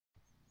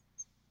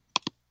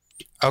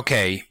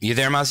Okay, you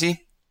there, Mazi?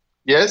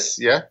 Yes,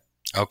 yeah.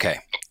 Okay.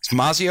 Is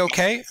Mazi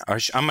okay?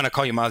 I'm going to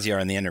call you Maziar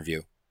in the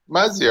interview.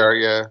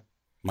 Maziar, yeah.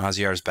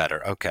 Maziar's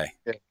better. Okay.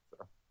 Yeah.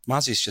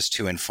 Mazi's just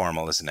too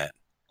informal, isn't it?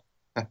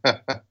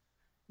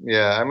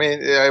 Yeah, I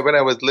mean, when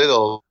I was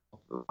little,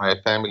 my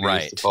family used to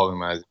Right. call me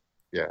Maziar.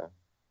 Yeah.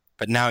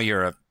 But now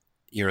you're a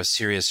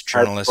serious I've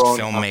journalist, grown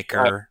up.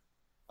 filmmaker.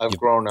 I've You've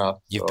grown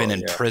up, you've been so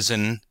in yeah.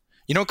 prison.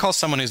 You don't call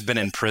someone who's been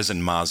in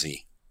prison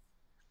Mazi.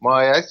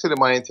 My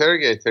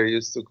interrogator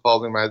used to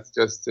call me Maz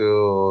just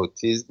to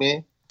tease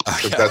me Oh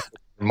because yeah. that's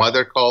what my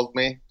mother called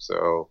me.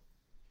 So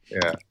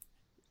yeah.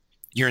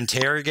 Your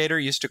interrogator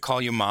used to call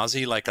you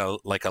Mazi like a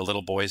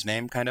little boy's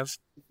name, kind of?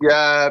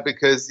 Yeah,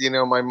 because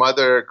my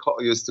mother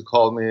used to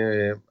call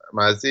me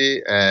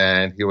Mazi,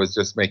 and he was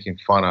just making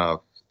fun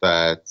of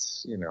that.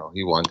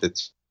 He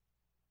wanted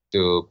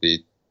to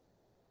be.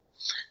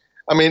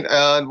 I mean,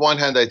 on one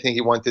hand, I think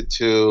he wanted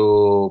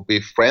to be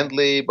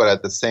friendly, but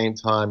at the same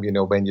time,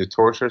 when you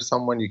torture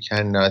someone, you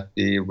cannot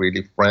be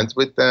really friends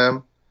with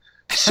them.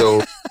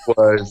 So it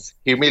was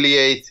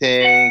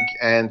humiliating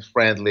and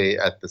friendly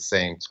at the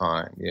same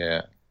time.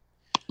 Yeah.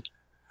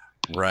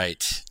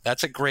 Right.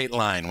 That's a great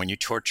line. When you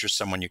torture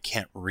someone, you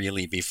can't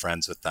really be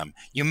friends with them.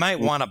 You might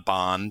want to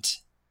bond,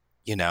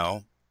 you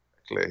know.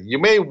 Exactly. You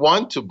may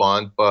want to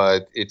bond,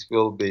 but it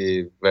will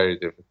be very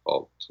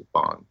difficult to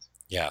bond.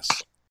 Yes.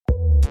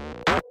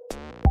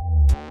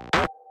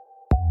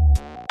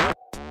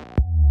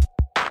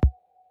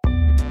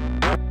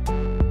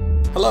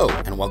 Hello,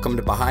 and welcome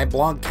to Baha'i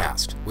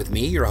Blogcast with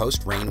me, your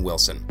host, Rainn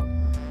Wilson.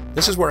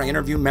 This is where I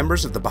interview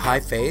members of the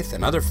Baha'i faith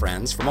and other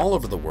friends from all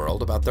over the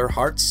world about their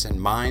hearts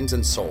and minds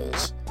and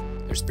souls,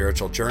 their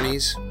spiritual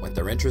journeys, what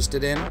they're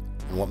interested in,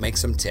 and what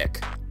makes them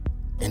tick.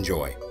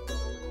 Enjoy.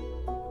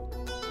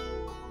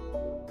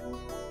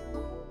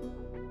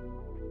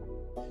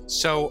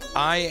 So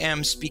I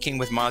am speaking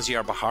with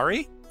Maziar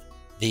Bahari,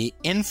 the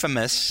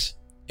infamous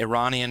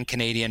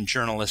Iranian-Canadian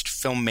journalist,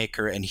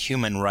 filmmaker, and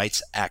human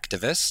rights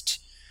activist.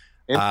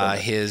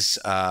 His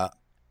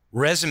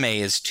resume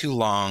is too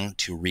long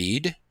to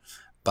read,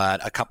 but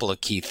a couple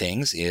of key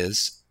things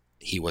is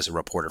he was a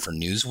reporter for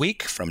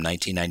Newsweek from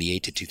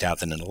 1998 to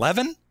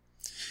 2011.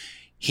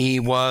 He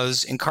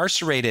was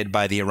incarcerated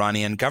by the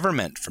Iranian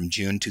government from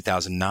June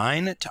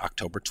 2009 to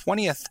October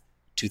 20th,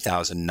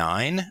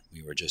 2009.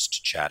 We were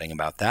just chatting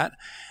about that.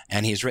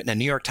 And he's written a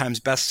New York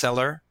Times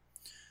bestseller,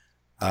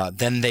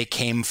 Then They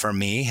Came for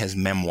Me, his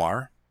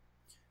memoir.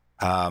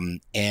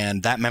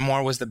 And that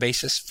memoir was the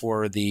basis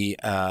for the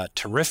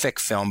terrific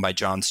film by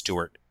Jon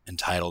Stewart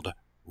entitled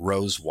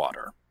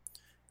Rosewater.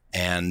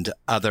 And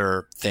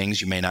other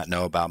things you may not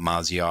know about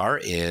Maziar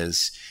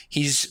is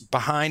he's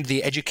behind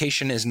the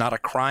Education is Not a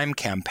Crime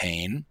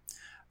campaign,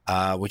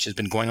 which has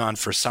been going on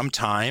for some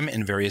time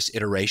in various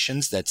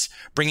iterations, that's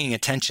bringing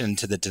attention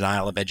to the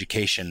denial of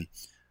education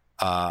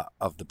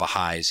of the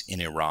Baha'is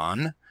in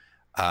Iran.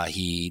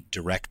 He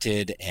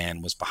directed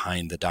and was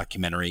behind the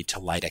documentary To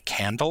Light a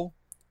Candle,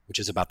 which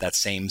is about that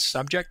same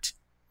subject,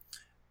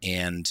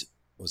 and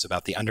was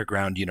about the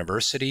underground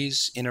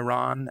universities in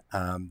Iran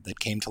that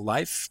came to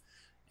life.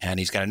 And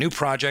he's got a new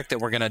project that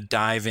we're going to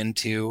dive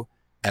into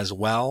as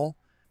well.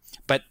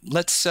 But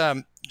let's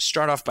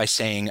start off by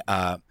saying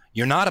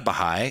you're not a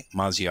Baha'i,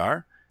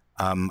 Maziar.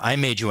 I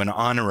made you an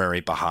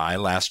honorary Baha'i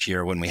last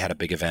year when we had a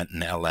big event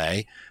in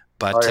LA.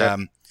 But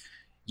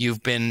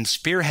you've been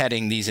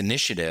spearheading these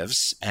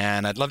initiatives,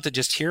 and I'd love to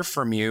just hear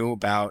from you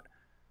about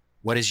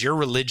what is your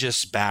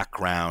religious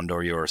background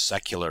or your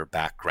secular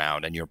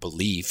background and your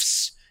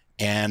beliefs,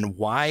 and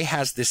why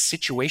has this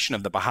situation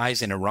of the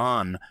Baha'is in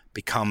Iran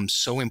become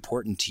so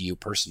important to you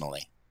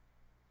personally?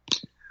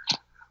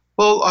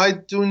 Well, I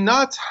do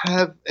not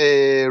have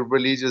a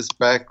religious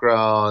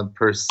background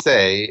per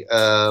se.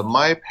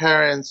 My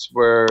parents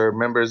were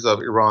members of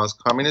Iran's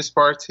Communist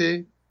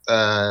Party.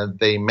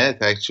 They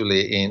met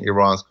actually in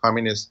Iran's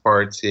Communist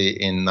Party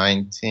in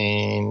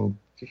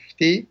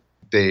 1950.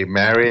 They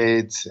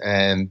married,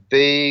 and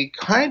they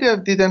kind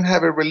of didn't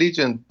have a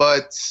religion,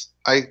 but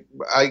I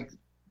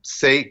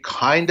say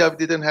kind of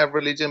didn't have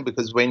religion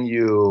because when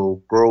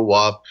you grow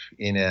up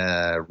in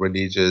a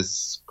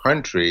religious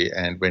country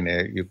and when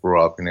you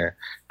grow up in a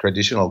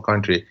traditional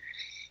country,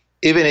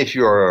 even if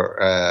you're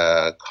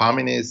a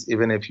communist,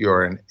 even if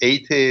you're an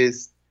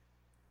atheist,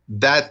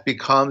 that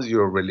becomes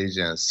your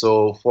religion.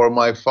 So for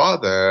my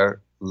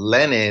father,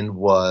 Lenin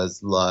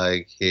was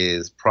like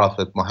his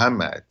Prophet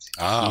Muhammad.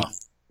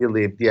 He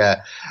lived,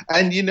 yeah.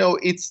 And,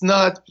 it's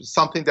not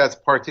something that's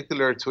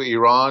particular to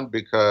Iran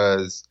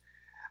because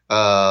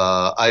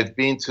I've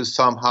been to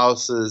some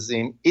houses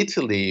in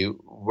Italy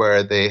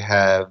where they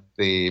have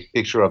the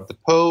picture of the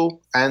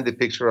Pope and the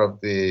picture of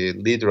the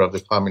leader of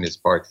the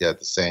Communist Party at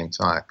the same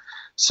time.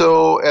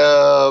 So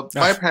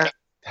my parents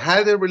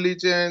had a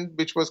religion,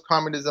 which was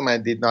communism. I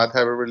did not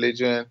have a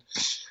religion.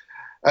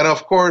 And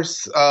of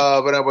course,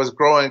 when I was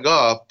growing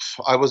up,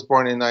 I was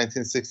born in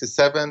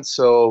 1967.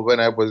 So when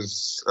I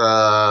was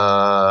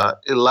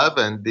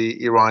 11,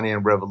 the Iranian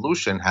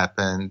Revolution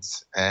happened,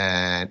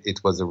 and it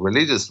was a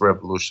religious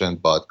revolution,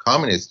 but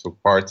communists took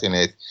part in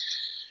it.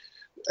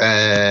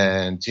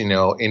 And,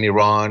 in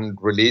Iran,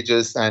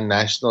 religious and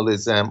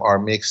nationalism are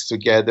mixed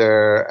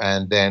together.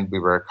 And then we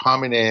were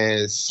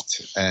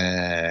communist.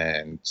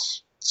 And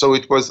so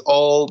it was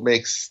all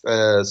mixed.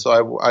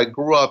 So I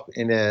grew up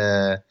in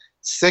a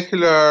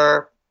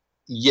secular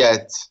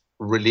yet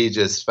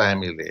religious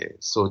family.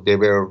 So they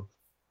were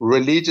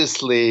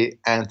religiously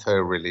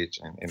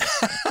anti-religion in a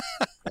sense.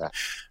 Yeah.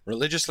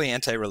 Religiously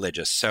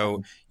anti-religious.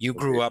 So you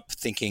grew up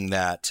thinking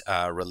that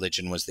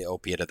religion was the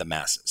opiate of the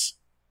masses.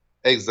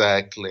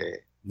 Exactly.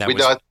 That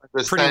Without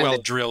was pretty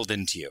well drilled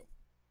into you.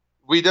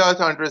 Without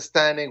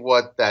understanding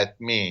what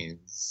that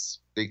means,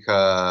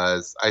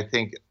 because I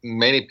think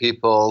many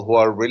people who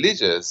are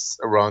religious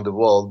around the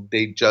world,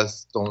 they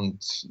just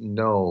don't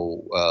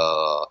know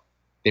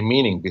the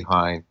meaning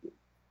behind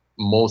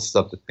most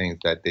of the things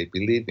that they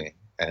believe in.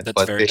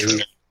 That's very true.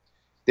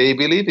 They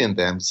believe in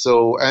them.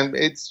 So, and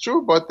it's true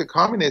about the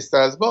communists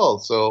as well.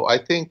 So I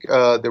think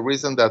the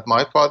reason that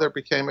my father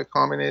became a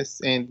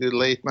communist in the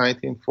late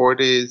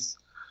 1940s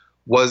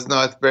was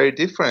not very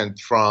different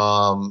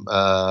from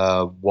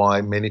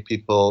why many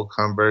people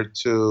convert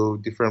to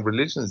different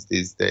religions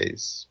these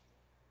days.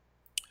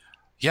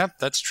 Yeah,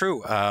 that's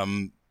true.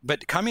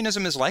 But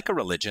communism is like a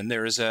religion.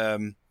 There is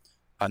a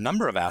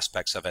number of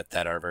aspects of it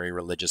that are very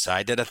religious.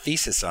 I did a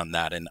thesis on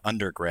that in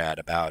undergrad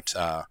about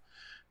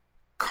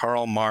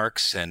Karl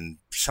Marx and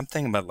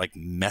something about like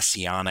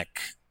messianic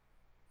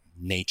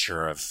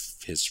nature of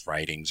his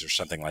writings or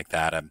something like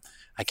that.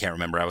 I can't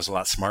remember. I was a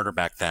lot smarter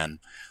back then.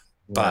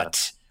 Yeah.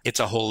 But it's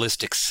a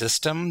holistic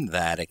system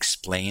that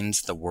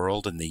explains the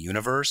world and the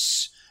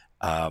universe.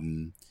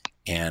 And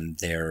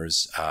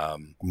there's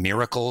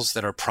miracles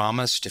that are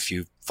promised if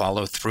you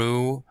follow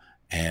through.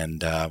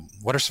 And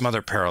what are some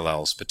other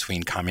parallels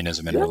between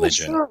communism and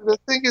religion? Sure. The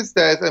thing is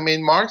that,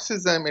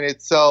 Marxism in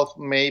itself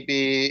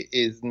maybe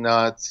is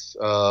not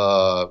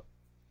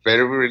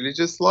very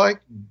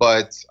religious-like,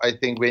 but I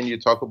think when you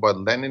talk about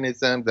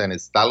Leninism, then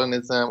it's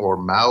Stalinism or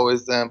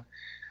Maoism,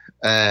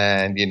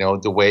 and,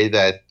 the way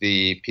that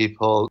the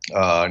people,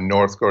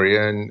 North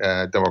Korean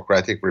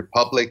Democratic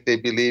Republic, they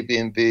believe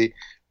in the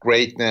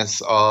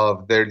greatness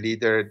of their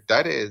leader,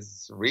 that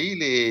is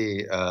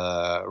really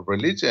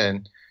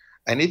religion.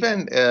 And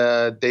even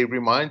they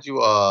remind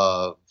you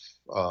of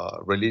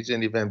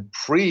religion even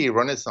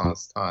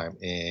pre-Renaissance time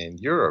in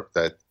Europe,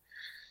 that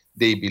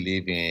they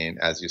believe in,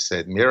 as you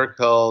said,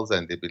 miracles,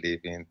 and they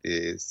believe in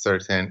the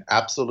certain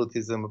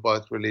absolutism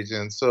about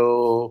religion.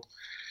 So,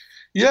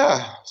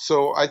 yeah,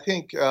 so I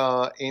think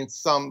in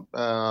some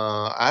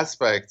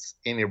aspects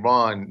in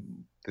Iran,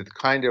 the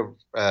kind of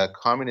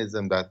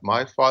communism that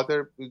my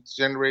father's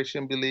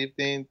generation believed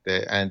in,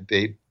 and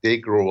they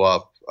grew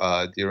up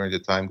during the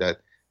time that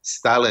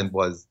Stalin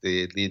was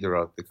the leader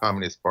of the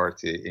Communist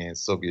Party in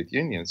Soviet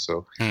Union.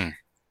 So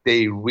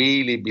they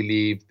really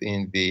believed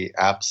in the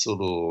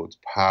absolute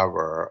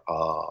power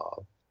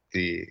of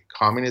the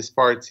Communist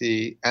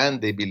Party, and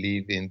they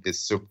believe in the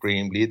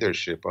supreme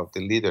leadership of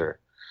the leader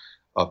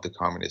of the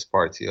Communist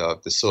Party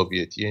of the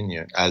Soviet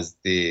Union as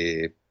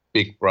the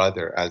big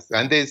brother.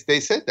 And they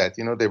said that,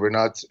 they were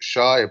not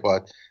shy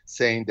about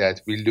saying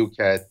that we look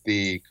at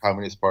the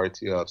Communist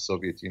Party of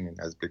Soviet Union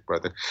as big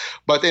brother.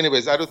 But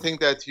anyways, I don't think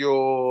that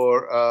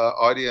your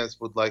audience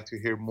would like to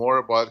hear more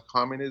about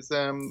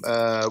communism.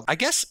 I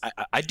guess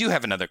I do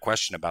have another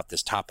question about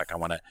this topic. I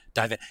want to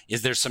dive in.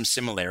 Is there some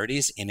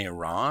similarities in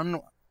Iran?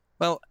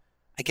 Well,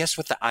 I guess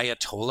with the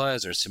Ayatollah,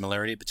 is there a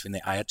similarity between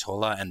the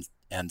Ayatollah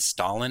and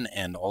Stalin?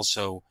 And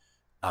also,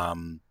 I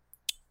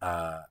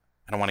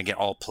don't want to get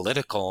all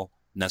political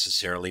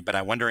necessarily, but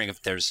I'm wondering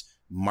if there's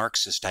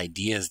Marxist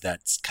ideas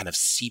that's kind of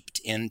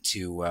seeped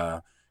into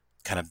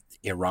kind of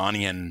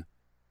Iranian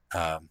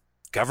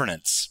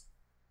governance.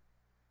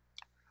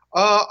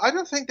 I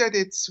don't think that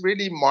it's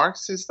really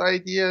Marxist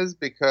ideas,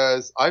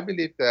 because I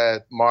believe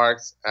that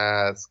Marx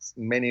asks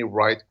many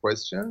right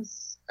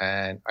questions,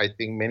 and I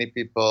think many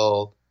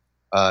people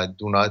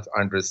do not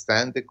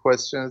understand the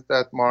questions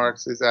that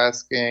Marx is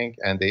asking,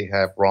 and they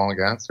have wrong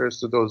answers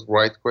to those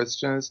right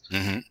questions.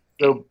 Mm-hmm.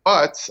 So,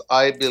 but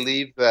I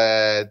believe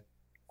that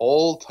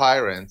all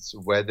tyrants,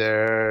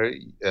 whether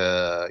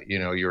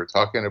you're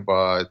talking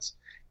about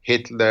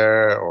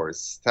Hitler or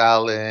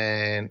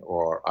Stalin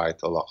or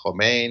Ayatollah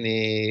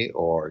Khomeini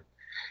or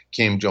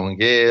Kim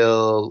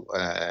Jong-il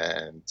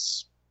and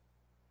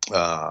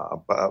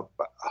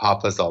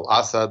Hafez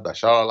al-Assad,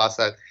 Bashar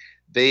al-Assad,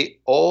 they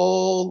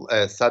all,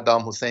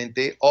 Saddam Hussein,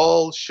 they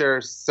all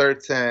share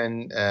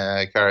certain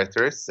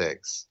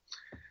characteristics.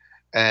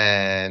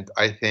 And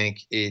I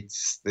think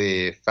it's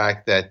the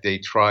fact that they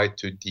try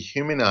to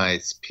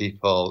dehumanize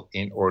people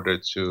in order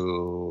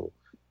to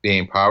be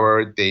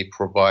empowered. They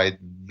provide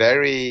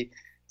very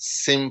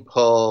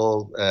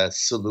simple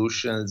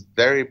solutions,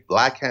 very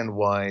black and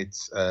white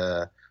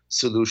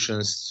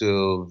solutions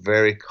to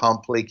very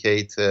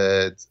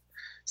complicated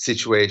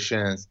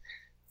situations.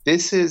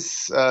 This is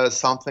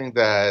something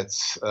that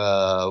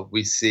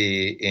we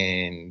see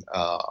in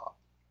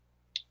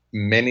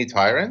many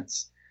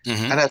tyrants.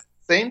 Mm-hmm. And at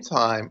the same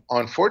time,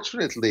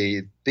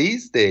 unfortunately,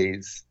 these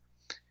days,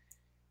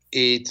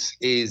 it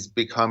is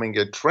becoming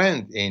a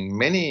trend in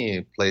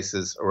many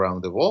places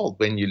around the world.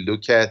 When you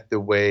look at the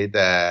way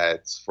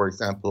that, for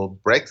example,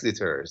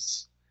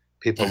 Brexiters,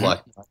 people Hmm.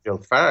 like Nigel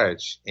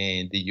Farage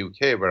in the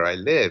UK, where I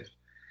live,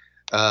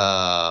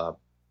 uh,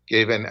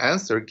 gave an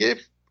answer,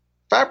 gave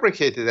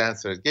fabricated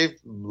answers, gave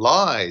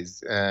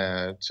lies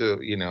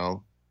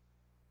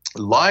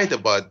lied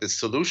about the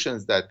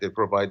solutions that they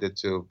provided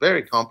to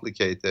very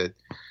complicated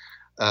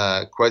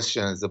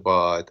questions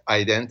about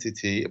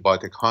identity,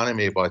 about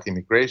economy, about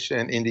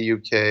immigration in the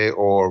UK,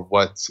 or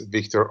what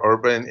Viktor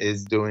Orban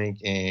is doing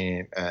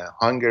in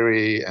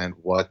Hungary, and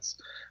what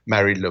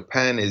Marine Le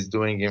Pen is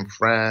doing in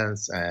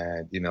France.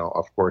 And,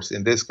 of course,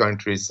 in this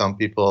country, some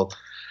people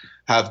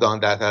have done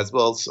that as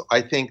well. So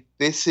I think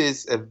this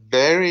is a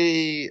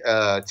very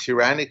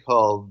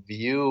tyrannical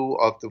view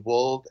of the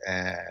world,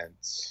 and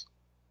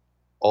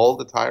all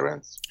the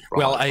tyrants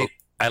Well, from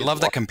I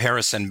love the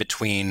comparison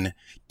between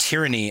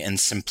tyranny and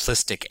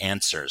simplistic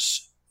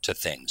answers to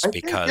things I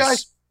think,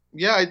 because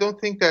yeah, I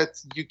don't think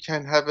that you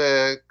can have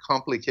a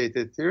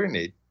complicated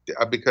tyranny,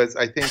 because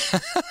I think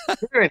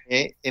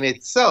tyranny in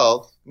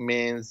itself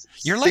means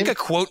you're like a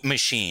quote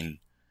machine.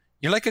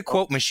 You're like a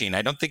quote machine.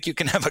 I don't think you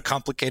can have a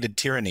complicated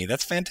tyranny.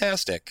 That's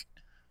fantastic.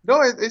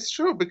 No, it's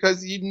true,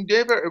 because you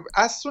never,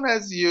 as soon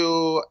as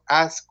you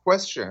ask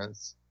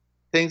questions,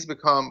 things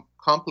become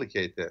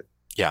complicated.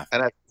 Yeah,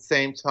 And at the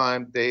same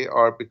time, they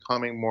are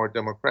becoming more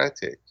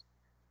democratic.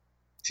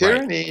 right.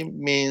 Tyranny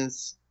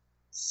means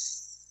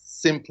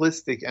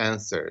simplistic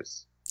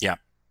answers, Yeah,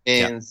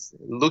 yeah. and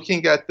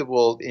looking at the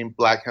world in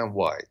black and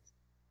white,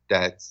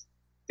 that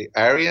the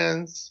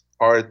Aryans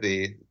are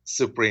the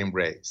supreme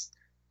race,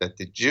 that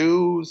the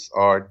Jews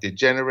are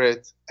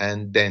degenerate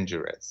and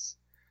dangerous,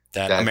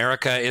 That that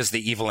America is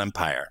the evil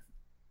empire.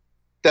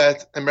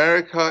 that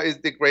America is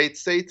the great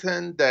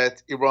Satan,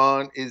 that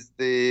Iran is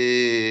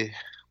the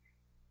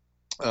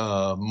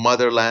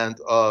motherland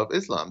of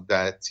Islam,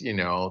 that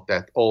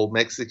that all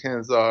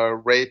Mexicans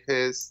are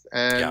rapists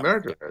and Yeah.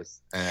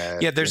 murderers,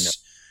 and Yeah,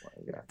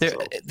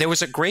 so there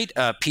was a great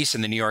piece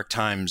in the New York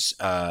Times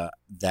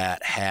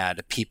that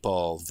had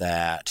people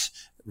that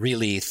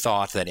really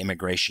thought that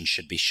immigration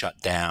should be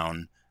shut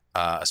down,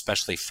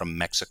 especially from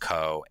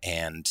Mexico,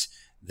 and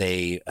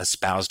they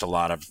espoused a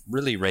lot of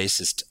really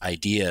racist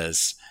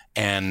ideas.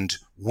 And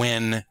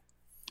when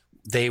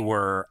they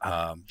were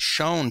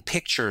shown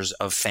pictures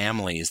of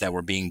families that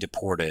were being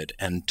deported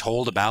and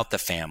told about the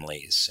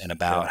families and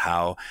about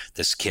how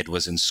this kid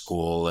was in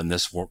school and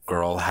this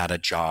girl had a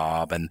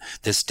job and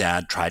this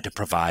dad tried to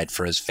provide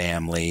for his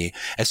family.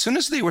 As soon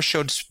as they were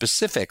showed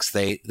specifics,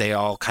 they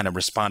all kind of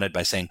responded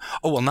by saying,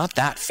 oh, well, not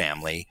that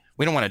family.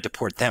 We don't want to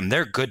deport them.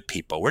 They're good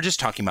people. We're just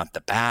talking about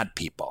the bad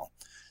people.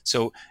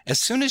 So as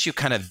soon as you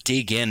kind of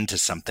dig into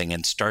something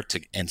and start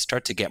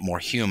to get more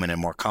human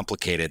and more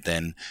complicated,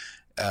 then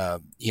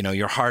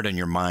your heart and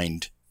your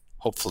mind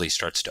hopefully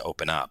starts to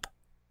open up.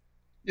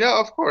 yeah,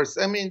 of course.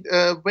 I mean,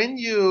 when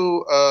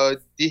you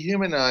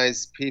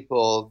dehumanize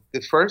people,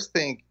 the first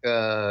thing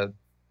to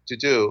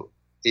do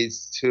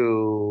is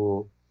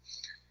to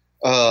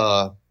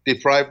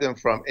deprive them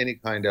from any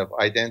kind of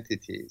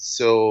identity.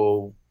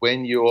 So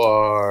when you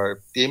are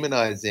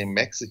demonizing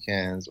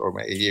Mexicans, or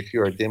if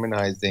you are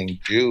demonizing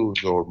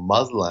Jews or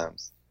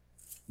Muslims,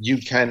 you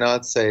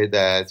cannot say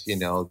that,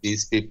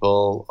 these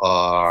people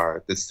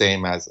are the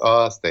same as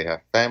us. They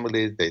have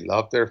families, they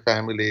love their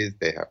families,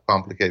 they have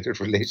complicated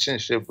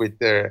relationship with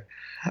their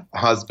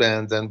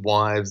husbands and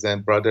wives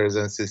and brothers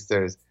and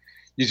sisters.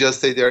 You just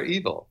say they're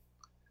evil.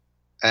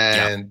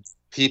 And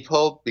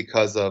people,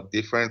 because of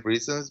different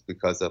reasons,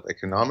 because of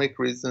economic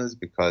reasons,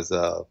 because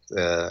of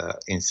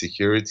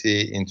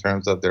insecurity in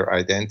terms of their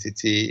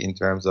identity, in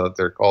terms of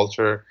their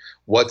culture,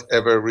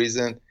 whatever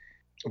reason,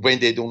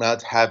 when they do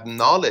not have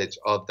knowledge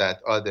of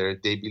that other,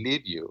 they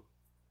believe you.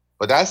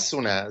 But as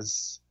soon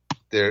as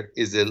there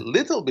is a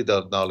little bit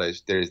of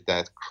knowledge, there is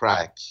that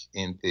crack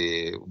in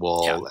the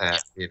wall,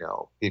 and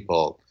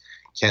people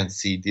can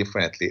see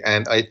differently.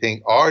 And I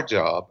think our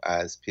job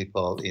as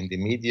people in the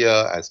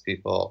media,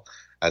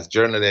 as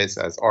journalists,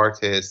 as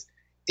artists,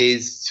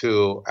 is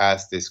to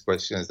ask these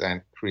questions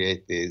and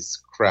create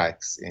these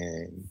cracks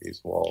in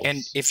these walls. And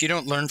if you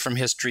don't learn from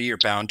history, you're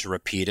bound to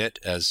repeat it,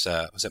 as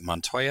was it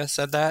Montoya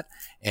said that?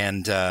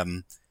 And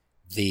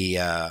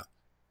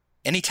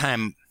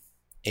anytime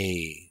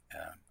a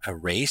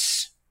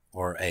race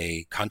or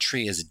a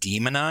country is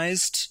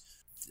demonized,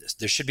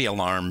 there should be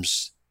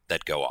alarms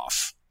that go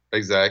off.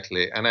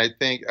 Exactly. And I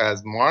think,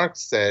 as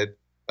Marx said,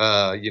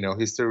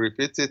 history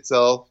repeats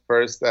itself,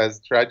 first as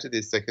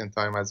tragedy, second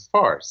time as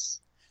farce.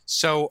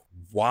 So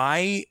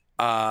why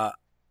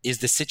is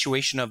the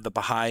situation of the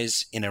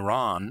Baha'is in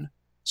Iran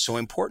so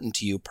important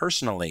to you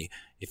personally?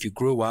 If you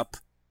grew up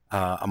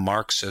a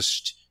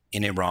Marxist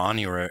in Iran,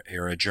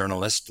 you're a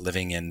journalist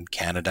living in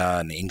Canada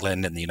and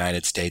England and the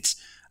United States,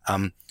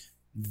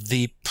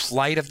 the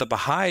plight of the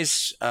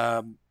Baha'is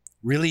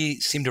really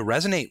seemed to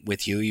resonate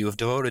with you. You have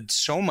devoted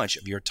so much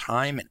of your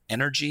time and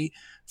energy,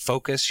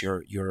 focus,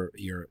 your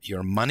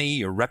money,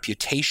 your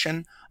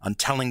reputation on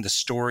telling the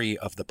story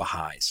of the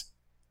Baha'is.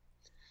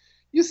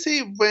 You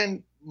see,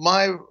 when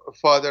my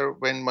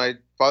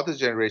father's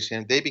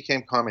generation, they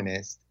became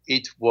communist,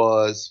 it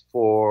was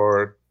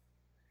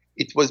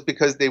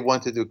because they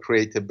wanted to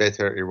create a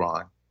better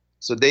Iran.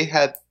 So they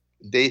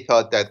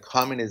thought that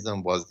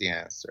communism was the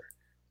answer.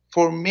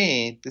 For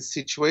me, the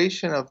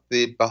situation of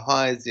the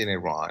Baha'is in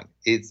Iran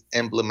is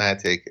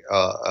emblematic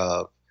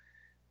of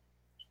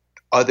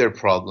other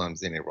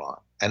problems in Iran.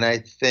 And I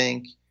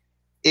think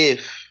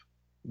if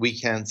we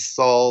can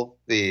solve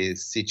the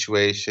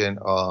situation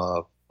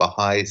of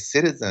Baha'i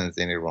citizens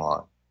in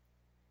Iran,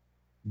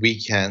 we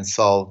can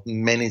solve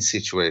many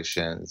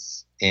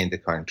situations in the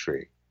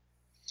country.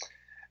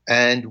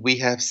 And we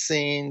have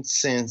seen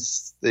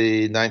since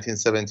the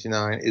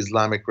 1979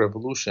 Islamic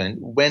Revolution,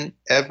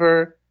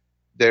 whenever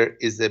there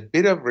is a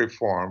bit of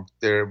reform,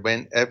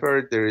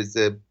 whenever there is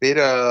a bit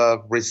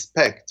of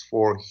respect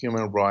for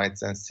human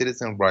rights and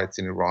citizen rights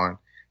in Iran,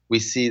 we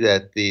see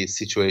that the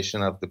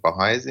situation of the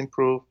Baha'is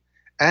improve,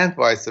 and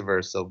vice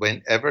versa.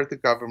 Whenever the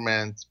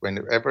government,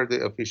 whenever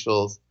the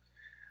officials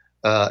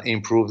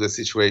improve the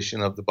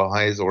situation of the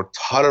Baha'is or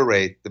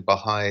tolerate the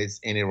Baha'is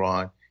in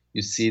Iran,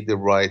 you see the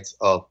rights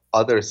of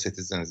other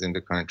citizens in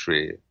the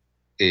country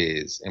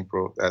is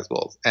improved as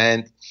well.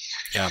 And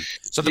yeah,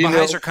 so the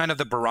Baha'is are kind of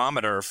the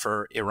barometer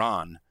for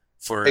Iran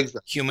for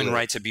exactly. human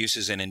rights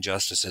abuses and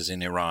injustices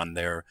in Iran.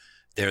 They're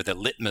the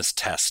litmus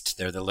test.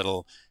 They're the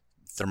little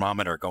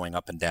thermometer going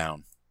up and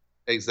down.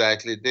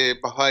 Exactly. The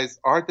Baha'is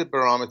are the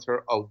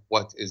barometer of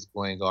what is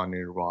going on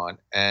in Iran.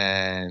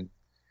 And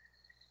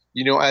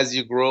as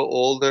you grow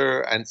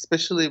older, and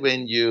especially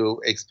when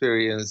you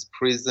experience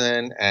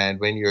prison and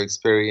when you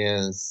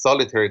experience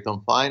solitary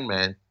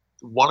confinement,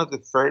 one of the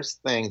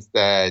first things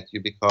that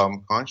you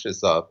become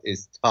conscious of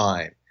is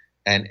time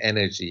and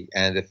energy,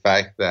 and the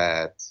fact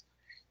that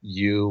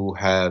you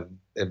have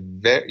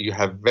you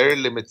have very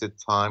limited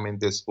time in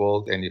this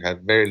world, and you have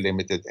very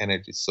limited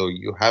energy. So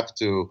you have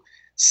to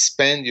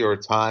spend your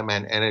time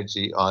and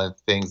energy on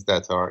things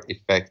that are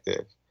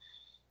effective.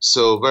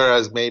 So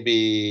whereas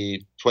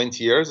maybe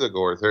 20 years ago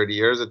or 30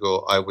 years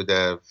ago, I would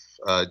have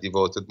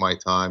devoted my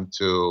time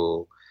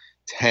to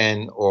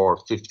 10 or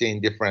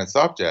 15 different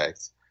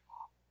subjects,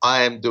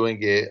 I am doing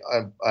it.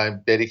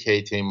 I'm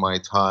dedicating my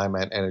time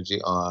and energy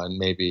on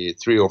maybe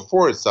 3 or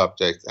 4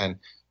 subjects. And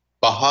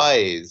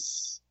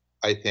Baha'is,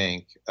 I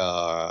think,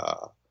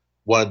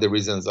 one of the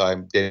reasons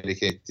I'm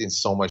dedicating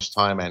so much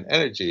time and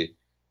energy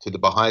to the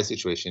Baha'i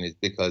situation is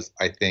because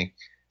I think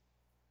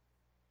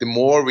the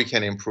more we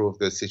can improve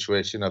the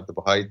situation of the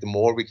Baha'i, the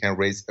more we can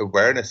raise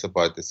awareness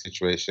about the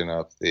situation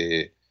of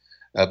the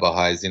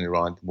Baha'is in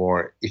Iran, the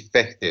more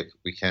effective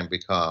we can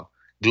become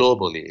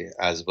globally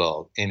as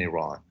well in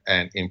Iran,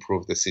 and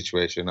improve the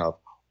situation of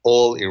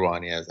all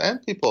Iranians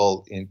and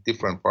people in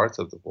different parts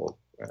of the world.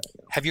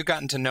 Have you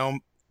gotten to know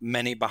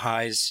many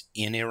Baha'is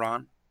in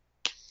Iran?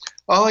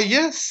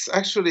 Yes,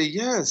 actually,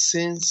 yes.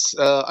 Since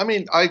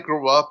I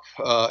grew up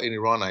in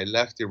Iran. I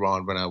left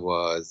Iran when I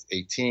was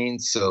 18,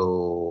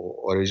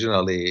 so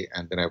originally,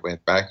 and then I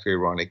went back to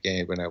Iran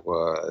again when I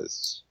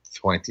was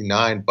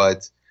 29.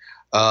 But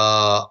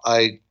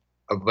I,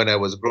 when I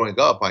was growing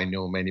up, I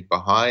knew many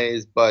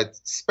Baha'is, but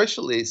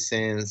especially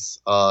since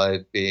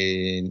I've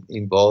been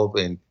involved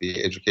in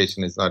the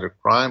Education is Not a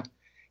Crime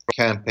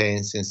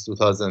campaign since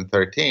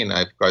 2013,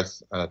 I've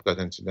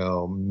gotten to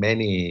know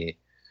many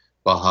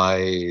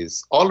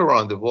Baha'is all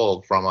around the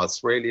world, from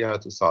Australia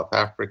to South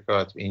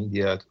Africa to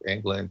India to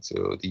England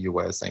to the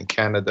US and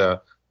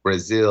Canada,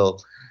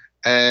 Brazil.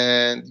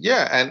 And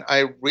yeah, and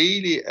I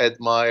really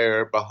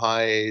admire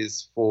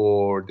Baha'is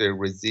for their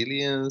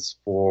resilience,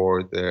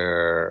 for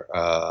their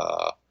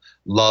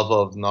love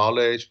of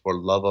knowledge, for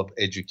love of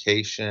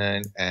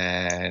education,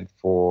 and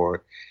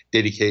for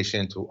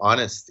dedication to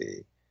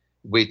honesty,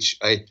 which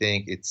I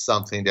think it's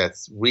something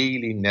that's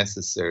really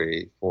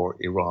necessary for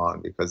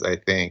Iran, because I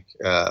think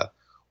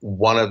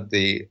one of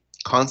the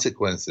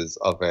consequences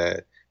of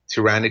a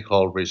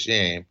tyrannical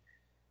regime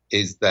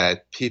is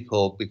that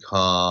people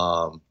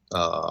become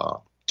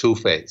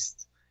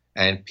two-faced,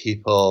 and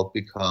people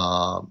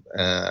become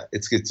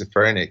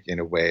schizophrenic in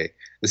a way,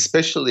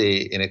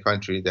 especially in a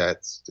country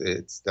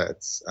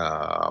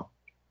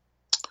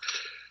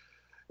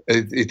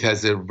it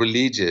has a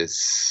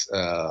religious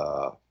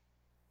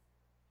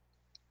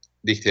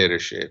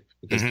dictatorship,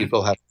 because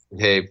people have to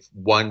behave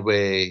one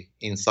way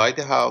inside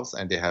the house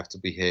and they have to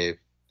behave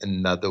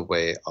another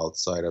way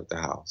outside of the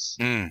house.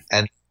 And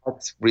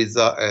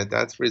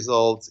that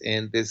results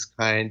in this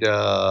kind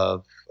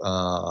of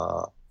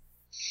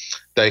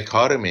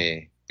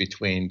dichotomy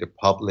between the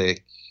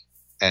public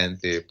and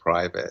the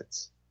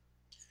private.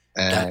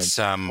 And that's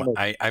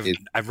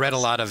I've read a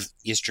lot of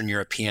Eastern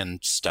European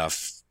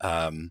stuff,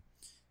 Václav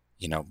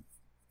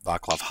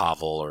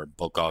Havel or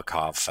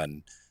Bulgakov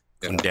and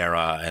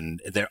Kundera, and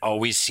there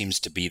always seems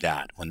to be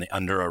that when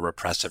under a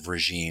repressive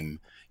regime,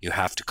 you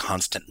have to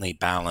constantly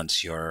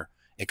balance your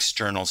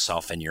external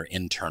self and your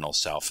internal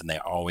self, and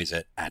they're always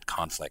at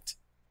conflict.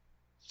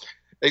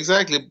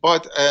 Exactly,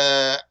 but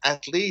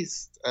at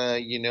least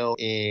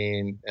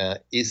in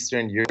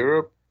Eastern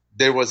Europe,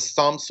 there was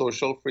some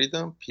social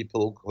freedom.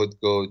 People could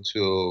go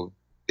to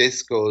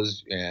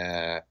discos.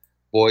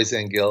 Boys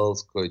and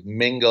girls could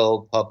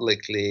mingle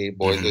publicly.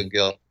 Boys Hmm. and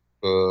girls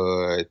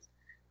could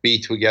be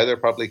together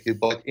publicly.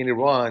 But in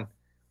Iran,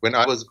 when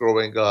I was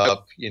growing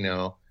up,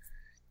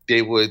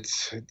 they would,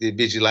 the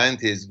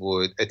vigilantes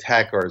would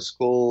attack our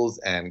schools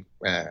and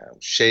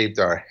shaved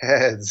our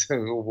heads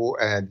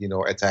and,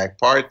 attack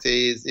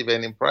parties,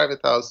 even in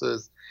private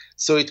houses.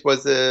 So it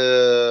was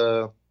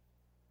a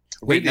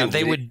Wait, really, now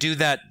they really, would do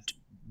that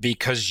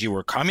because you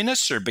were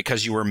communists or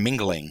because you were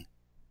mingling?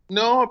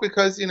 no,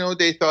 because,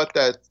 they thought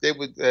that they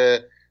would,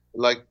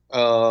 like,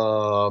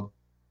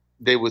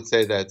 they would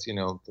say that,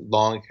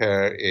 long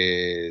hair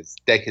is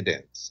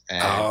decadent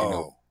and,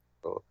 Oh,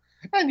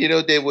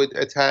 they would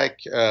attack,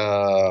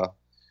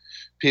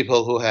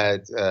 people who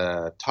had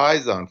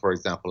ties on, for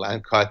example,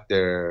 and cut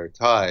their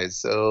ties.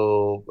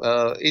 So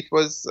it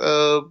was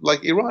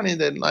like Iran in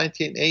the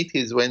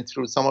 1980s went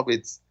through some of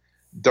its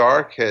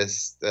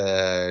darkest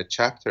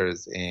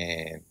chapters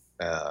in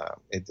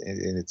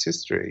its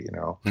history,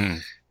 hmm.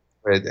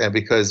 Right? And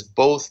because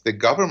both the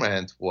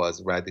government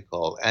was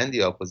radical and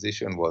the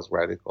opposition was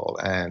radical.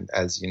 And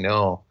as you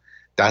know,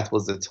 that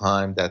was the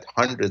time that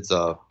hundreds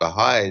of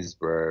Baha'is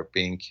were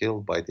being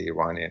killed by the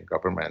Iranian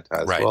government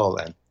as Right. well.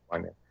 And the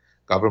Iranian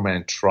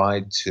government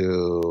tried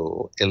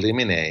to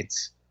eliminate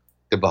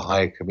the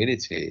Baha'i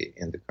community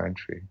in the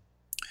country.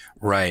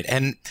 Right.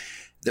 And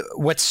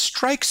what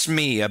strikes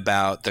me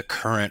about the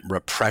current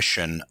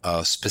repression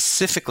of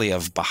specifically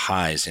of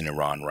Baha'is in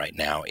Iran right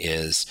now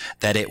is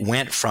that it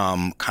went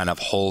from kind of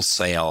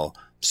wholesale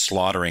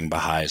slaughtering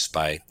Baha'is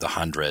by the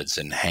hundreds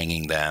and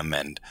hanging them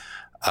and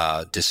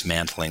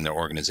dismantling their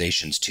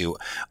organizations to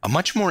a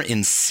much more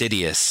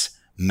insidious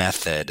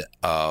method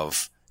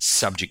of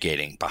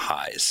subjugating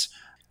Baha'is.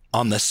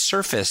 On the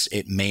surface,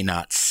 it may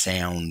not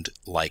sound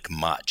like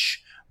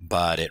much,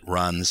 but it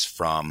runs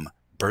from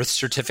birth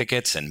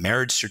certificates and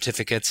marriage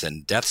certificates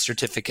and death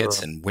certificates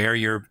Sure. and where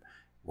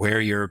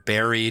you're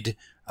buried,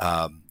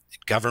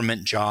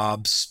 government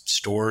jobs,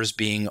 stores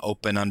being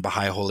open on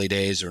Baha'i holy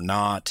days or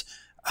not,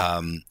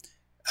 um,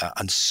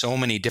 on so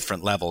many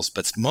different levels,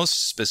 but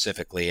most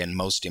specifically and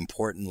most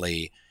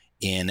importantly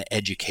in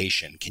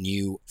education. Can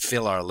you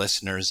fill our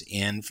listeners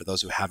in, for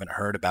those who haven't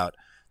heard, about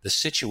the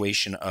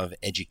situation of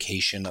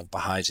education of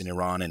Baha'is in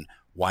Iran and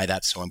why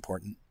that's so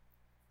important?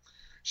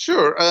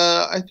 Sure.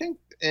 I think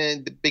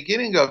in the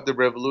beginning of the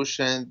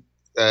revolution,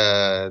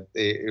 the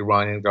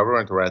Iranian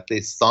government, or at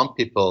least some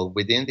people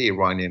within the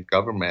Iranian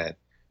government,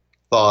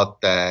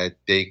 thought that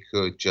they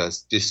could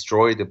just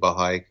destroy the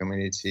Baha'i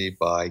community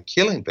by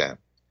killing them.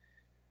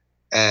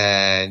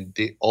 And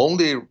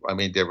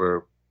there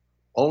were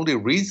only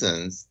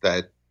reasons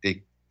that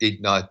they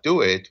did not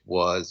do it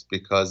was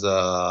because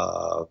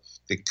of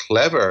the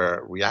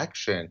clever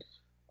reaction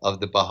of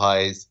the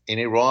Baha'is in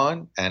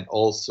Iran and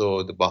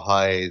also the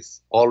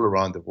Baha'is all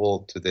around the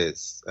world to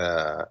this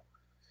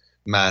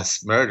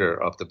mass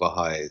murder of the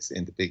Baha'is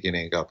in the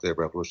beginning of the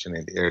revolution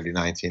in the early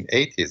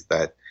 1980s.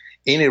 That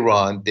in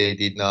Iran, they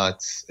did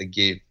not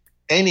give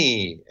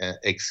any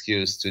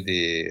excuse to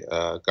the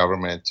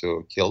government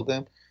to kill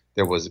them.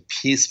 There was a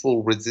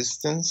peaceful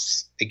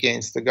resistance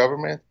against the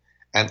government.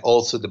 And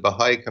also, the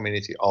Baha'i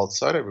community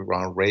outside of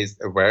Iran raised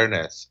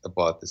awareness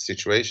about the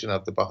situation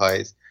of the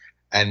Baha'is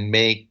and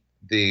make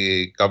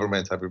the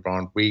government of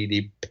Iran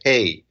really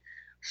pay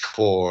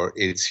for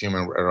its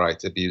human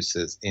rights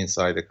abuses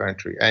inside the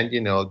country. And,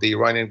 the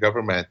Iranian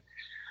government,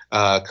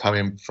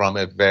 coming from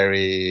a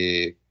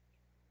very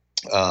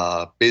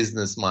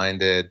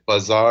business-minded,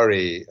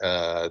 bazari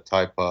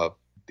type of,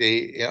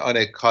 on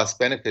a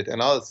cost-benefit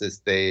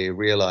analysis, they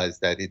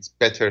realized that it's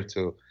better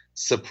to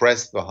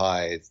suppress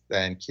Baha'is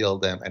than kill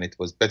them, and it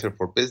was better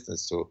for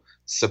business to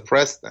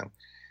suppress them.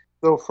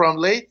 So from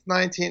late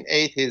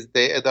 1980s,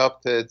 they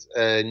adopted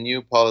a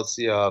new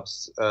policy of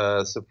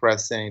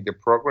suppressing the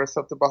progress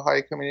of the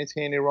Baha'i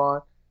community in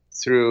Iran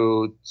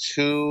through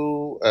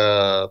two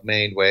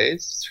main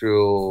ways,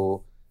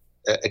 through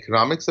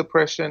economic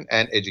suppression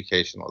and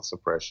educational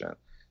suppression.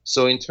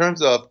 So in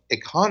terms of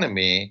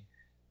economy,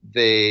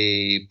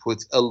 they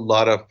put a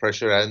lot of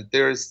pressure, and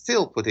they're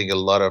still putting a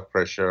lot of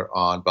pressure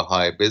on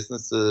Baha'i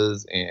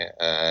businesses,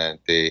 and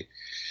they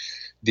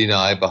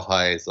deny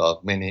Baha'is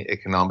of many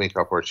economic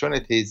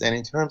opportunities. And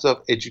in terms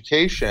of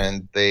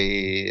education,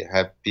 they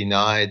have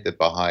denied the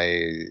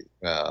Baha'i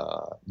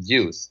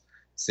youth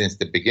since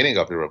the beginning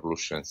of the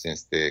revolution,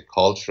 since the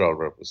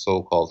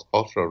so-called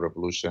cultural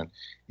revolution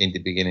in the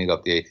beginning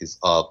of the 80s,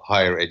 of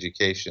higher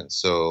education.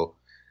 So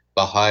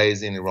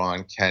Baha'is in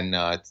Iran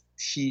cannot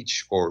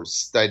teach or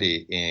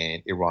study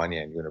in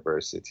Iranian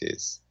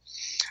universities.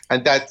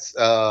 And that's,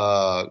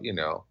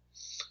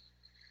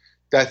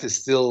 that is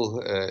still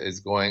is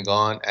going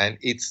on, and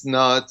it's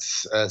not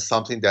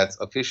something that's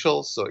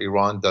official. So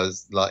Iran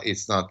does.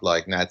 It's not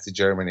like Nazi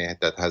Germany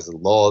that has a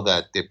law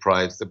that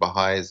deprives the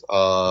Baha'is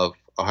of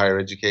higher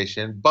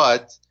education.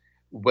 But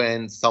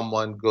when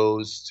someone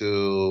goes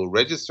to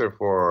register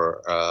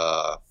for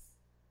a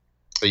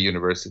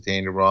university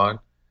in Iran,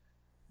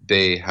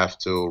 they have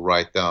to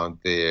write down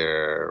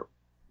their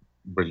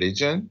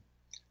religion,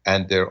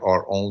 and there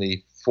are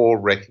only four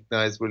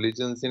recognized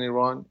religions in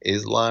Iran: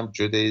 Islam,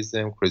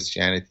 Judaism,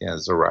 Christianity,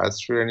 and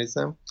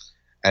Zoroastrianism.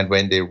 And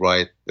when they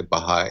write the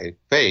Baha'i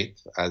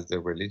faith as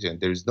their religion,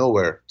 there's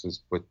nowhere to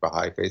put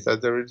Baha'i faith as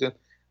their religion.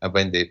 And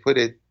when they put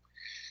it,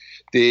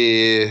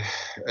 the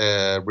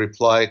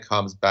reply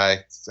comes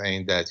back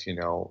saying that,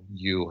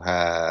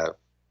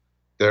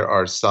 there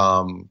are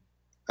some,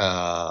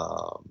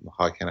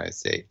 how can I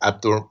say,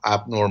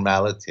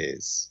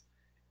 abnormalities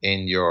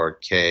in your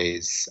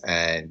case,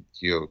 and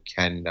you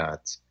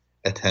cannot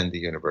attend the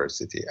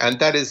university. And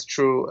that is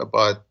true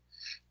about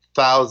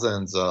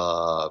thousands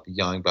of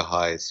young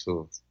Baha'is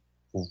who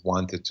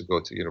wanted to go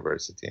to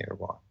university in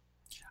Iran.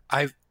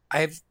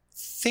 I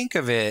think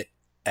of it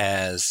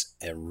as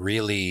a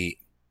really,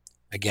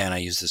 again, I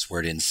use this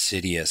word,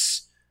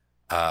 insidious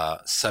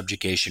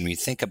subjugation. When you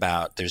think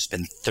about, there's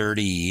been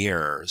 30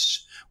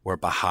 years where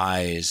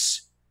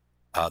Baha'is,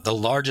 the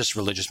largest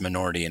religious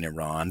minority in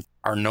Iran,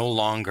 are no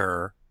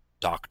longer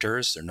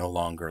doctors, they're no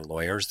longer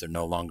lawyers, they're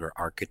no longer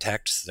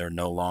architects, they're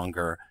no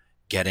longer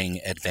getting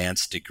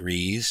advanced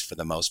degrees for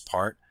the most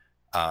part,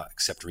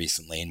 except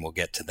recently, and we'll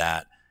get to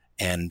that.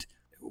 And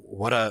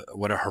what a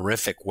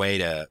horrific way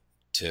to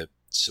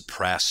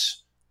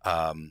suppress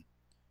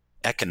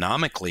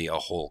economically a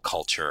whole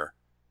culture,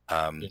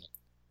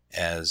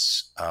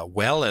 as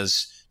well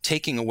as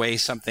taking away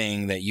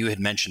something that you had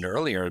mentioned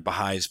earlier,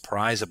 Baha'is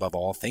prize above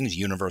all things,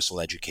 universal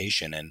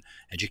education. And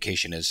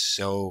education is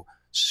so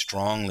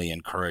strongly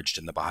encouraged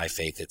in the Baha'i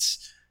faith.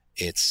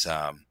 It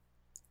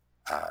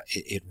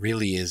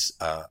really is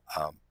a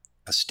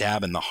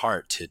stab in the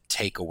heart to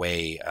take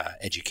away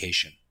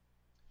education.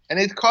 And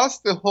it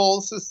costs the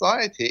whole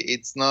society.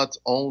 It's not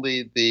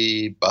only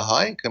the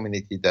Baha'i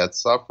community that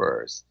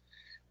suffers.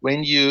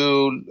 When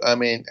you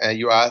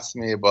asked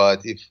me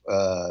about if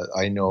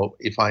I know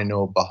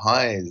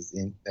Baha'is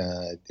in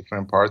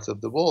different parts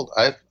of the world.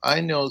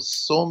 I know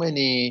so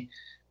many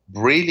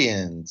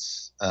brilliant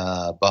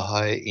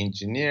Baha'i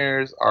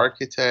engineers,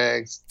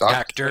 architects,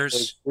 doctors,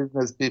 actors,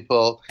 business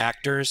people,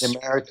 actors,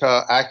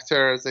 America,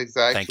 actors,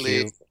 exactly.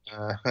 Thank you.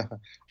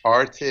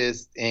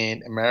 Artists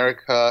in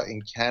America,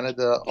 in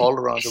Canada, all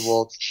around the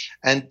world.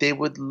 And they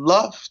would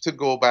love to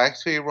go back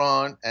to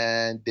Iran,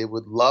 and they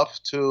would love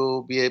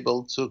to be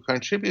able to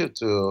contribute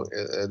to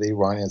the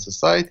Iranian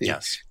society.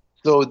 Yes.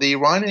 So the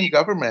Iranian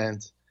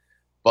government,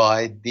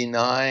 by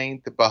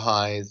denying the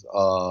Baha'is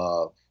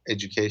of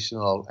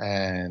educational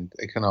and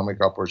economic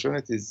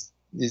opportunities,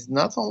 is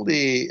not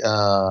only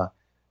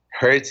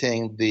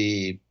hurting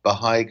the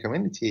Baha'i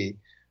community,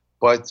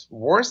 but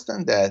worse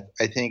than that,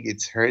 I think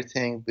it's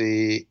hurting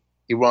the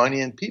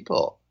Iranian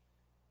people.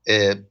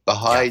 A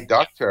Baha'i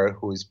doctor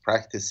who is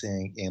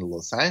practicing in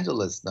Los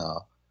Angeles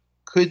now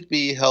could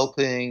be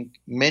helping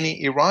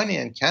many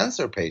Iranian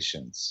cancer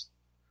patients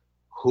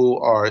who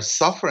are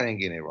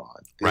suffering in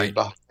Iran. The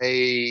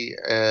Baha'i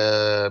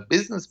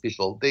business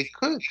people, they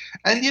could.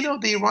 And,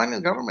 the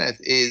Iranian government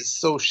is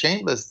so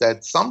shameless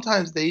that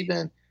sometimes they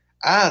even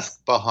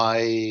ask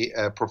Baha'i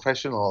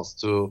professionals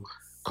to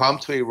come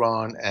to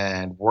Iran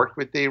and work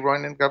with the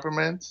Iranian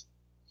government,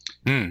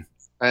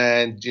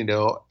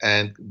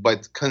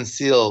 but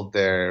conceal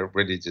their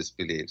religious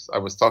beliefs. I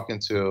was talking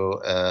to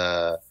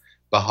a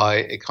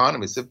Baha'i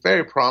economist, a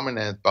very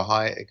prominent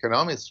Baha'i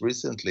economist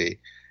recently,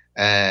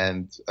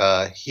 and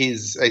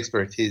his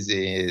expertise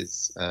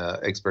is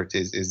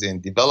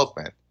in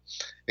development,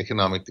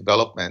 economic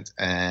development,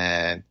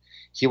 and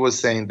he was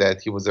saying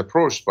that he was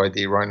approached by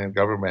the Iranian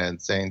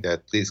government saying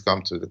that please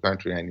come to the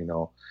country and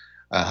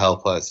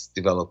help us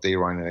develop the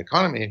Iranian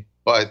economy,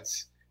 but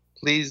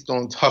please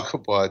don't talk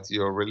about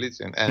your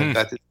religion. And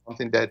that is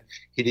something that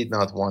he did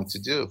not want to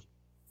do.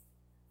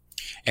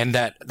 And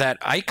that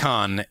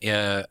icon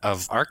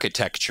of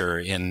architecture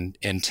in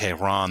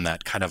Tehran,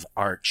 that kind of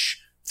arch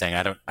thing,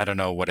 I don't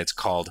know what it's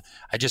called.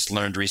 I just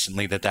learned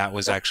recently that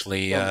was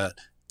actually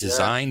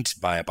designed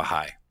by a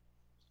Baha'i.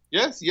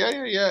 Yes, yeah.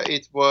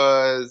 It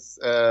was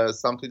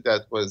something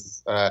that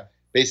was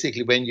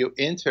basically, when you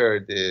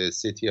enter the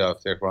city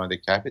of Tehran, the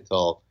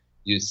capital,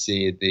 you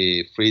see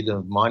the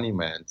Freedom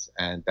Monument,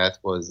 and that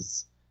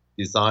was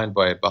designed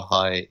by a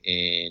Baha'i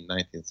in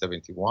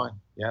 1971.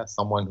 Yeah,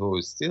 someone who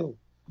is still.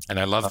 And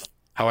I love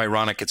how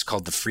ironic it's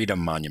called the Freedom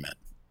Monument.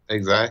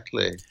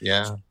 Exactly.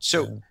 Yeah.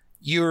 So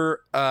your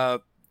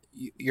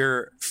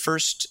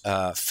first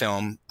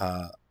film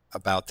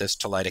about this,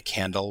 To Light a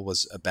Candle,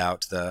 was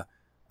about the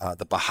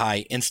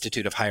Baha'i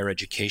Institute of Higher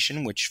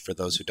Education, which, for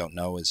those who don't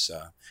know, is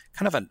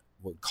kind of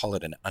we'll call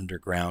it an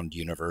underground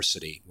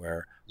university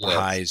where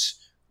Baha'is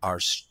are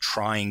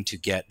trying to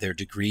get their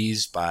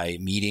degrees by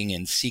meeting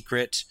in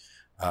secret,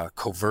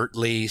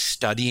 covertly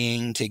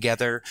studying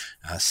together,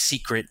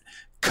 secret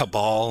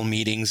cabal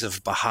meetings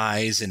of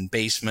Baha'is in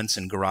basements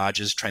and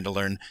garages trying to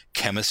learn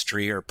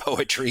chemistry or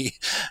poetry.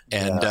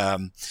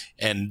 And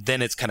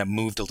then it's kind of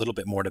moved a little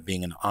bit more to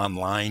being an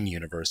online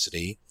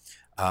university.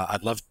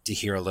 I'd love to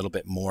hear a little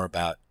bit more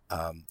about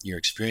your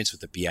experience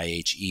with the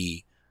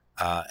BIHE,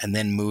 and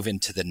then move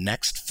into the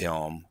next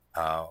film,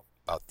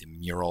 about the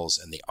murals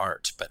and the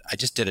art, but I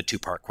just did a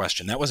two-part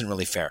question. That wasn't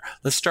really fair.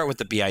 Let's start with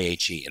the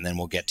BIHE, and then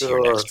we'll get to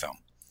your Sure. next film.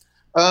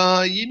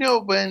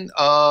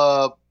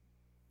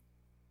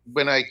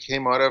 When I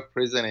came out of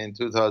prison in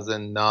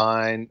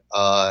 2009,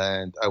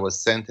 and I was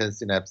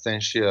sentenced in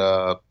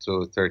absentia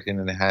to 13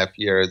 and a half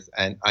years,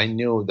 and I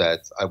knew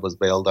that I was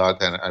bailed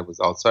out and I was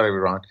outside of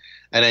Iran,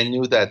 and I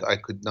knew that I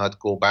could not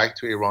go back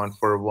to Iran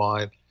for a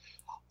while.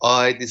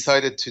 I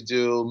decided to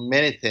do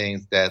many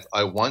things that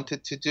I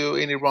wanted to do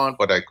in Iran,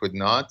 but I could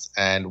not.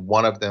 And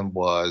one of them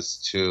was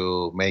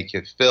to make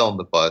a film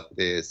about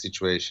the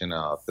situation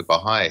of the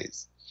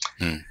Baha'is.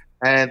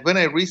 And when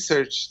I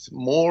researched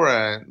more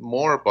and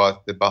more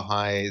about the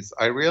Baha'is,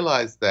 I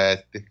realized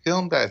that the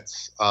film that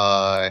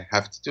I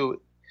have to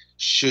do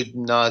should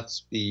not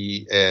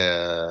be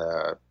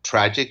a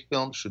tragic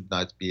film, should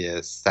not be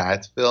a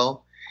sad film,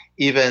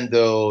 even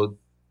though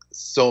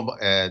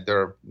there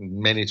are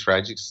many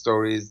tragic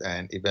stories,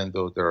 and even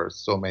though there are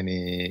so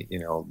many,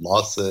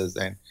 losses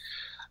and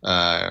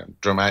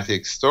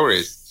dramatic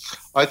stories,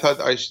 I thought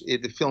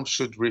the film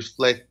should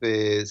reflect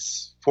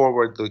this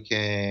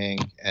forward-looking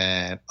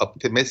and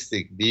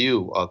optimistic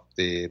view of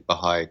the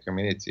Baha'i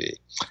community.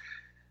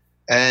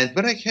 And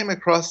when I came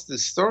across the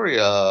story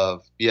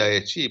of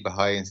BIHE,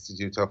 Baha'i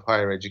Institute of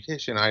Higher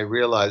Education, I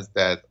realized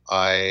that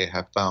I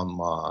have found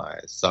my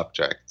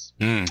subject.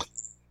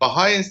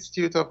 Baha'i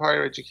Institute of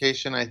Higher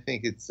Education, I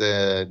think is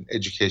an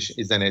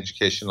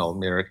educational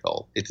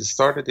miracle. It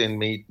started in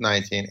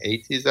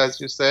mid-1980s, as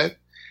you said,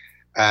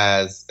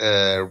 as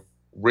a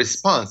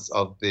response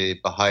of the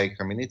Baha'i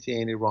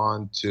community in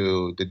Iran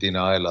to the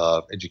denial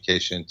of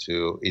education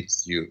to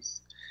its youth.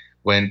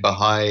 When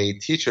Baha'i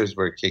teachers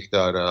were kicked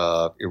out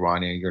of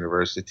Iranian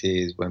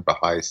universities, when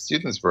Baha'i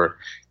students were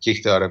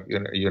kicked out of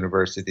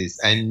universities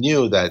and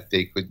knew that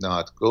they could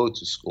not go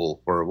to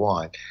school for a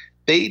while,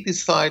 they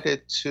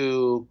decided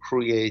to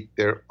create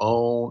their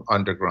own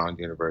underground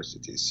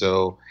university.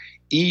 So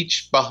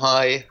each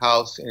Baha'i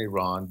house in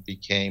Iran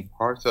became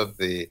part of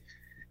the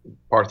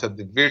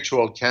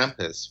virtual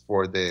campus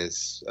for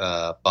this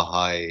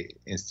Baha'i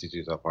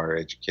Institute of Higher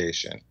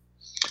Education.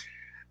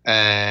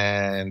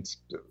 And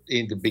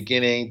in the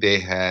beginning,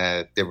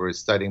 they were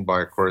studying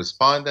by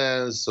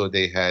correspondence, so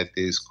they had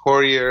these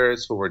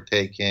couriers who were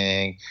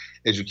taking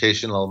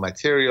educational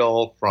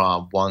material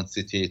from one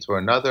city to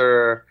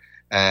another,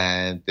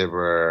 and they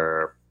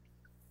were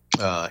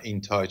in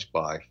touch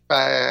by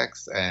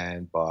fax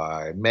and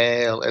by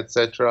mail,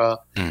 etc.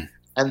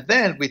 And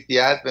then with the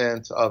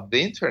advent of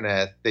the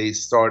internet, they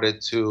started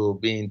to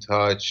be in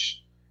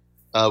touch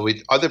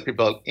with other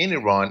people in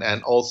Iran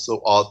and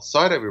also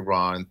outside of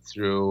Iran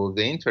through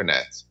the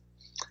internet.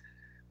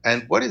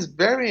 And what is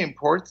very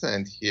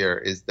important here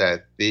is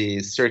that the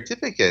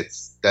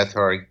certificates that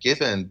are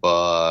given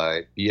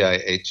by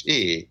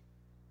BIHE,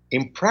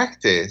 in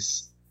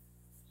practice,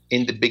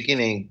 in the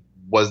beginning,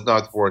 was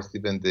not worth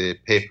even the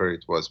paper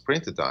it was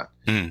printed on.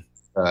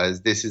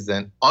 Because this is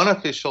an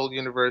unofficial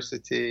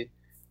university.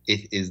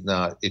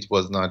 It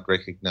was not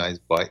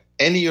recognized by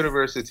any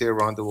university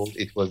around the world.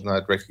 It was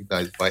not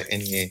recognized by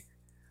any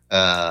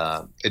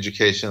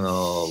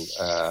educational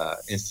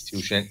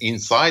institution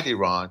inside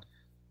Iran.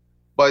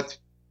 But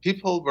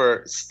people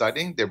were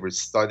studying. They were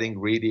studying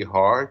really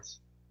hard.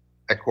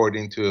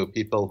 According to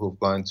people who've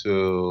gone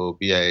to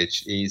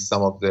BIHE,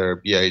 some of their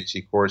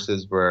BIHE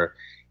courses were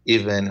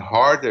even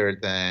harder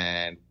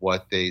than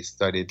what they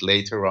studied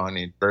later on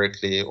in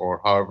Berkeley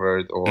or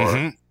Harvard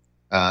or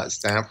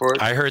Stanford.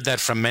 I heard that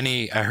from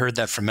many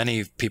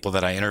people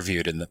that I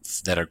interviewed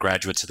that are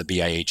graduates of the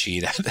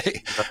BIHE, that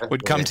they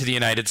would come to the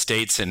United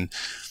States and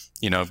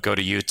go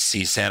to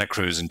UC Santa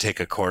Cruz and take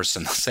a course,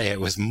 and they'll say it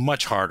was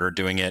much harder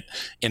doing it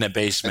in a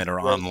basement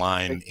or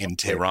online in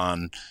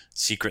Tehran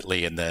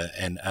secretly, and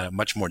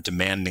much more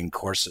demanding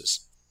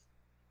courses.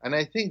 And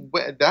I think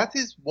that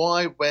is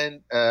why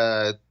when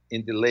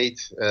in the late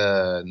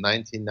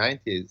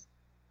 1990s,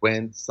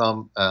 when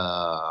some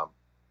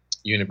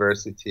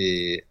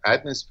university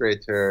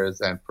administrators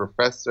and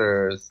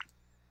professors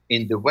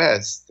in the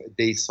West,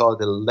 they saw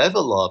the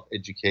level of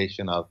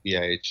education of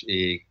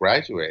BIHE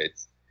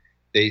graduates,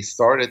 they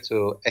started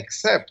to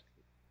accept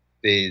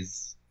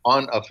these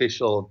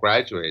unofficial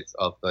graduates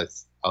of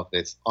this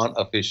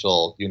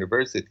unofficial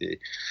university.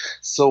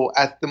 So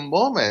at the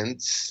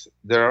moment,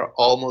 there are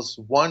almost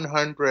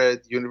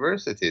 100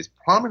 universities,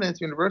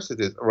 prominent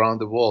universities around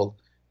the world,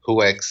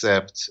 who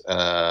accept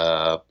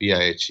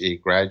BIHE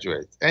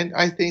graduates. And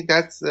I think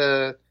that's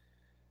an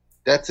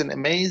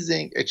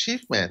amazing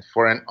achievement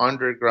for an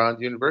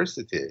underground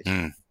university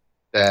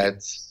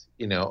that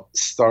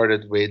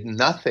started with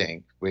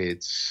nothing,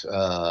 with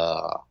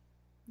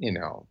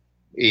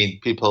in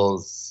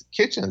people's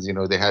kitchens.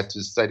 They had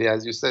to study,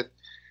 as you said,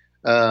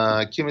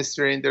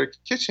 chemistry in their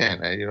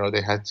kitchen.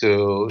 They had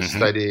to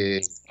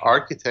study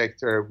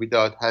architecture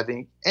without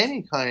having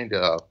any kind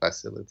of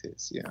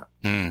facilities.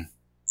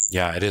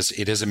 Yeah, it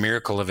is a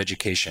miracle of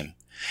education.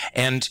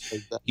 And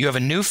you have a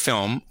new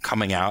film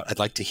coming out. I'd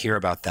like to hear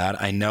about that.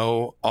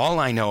 All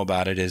I know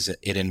about it is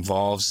it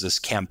involves this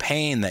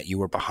campaign that you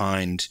were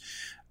behind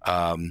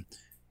um,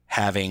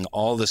 having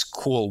all this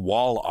cool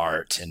wall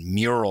art and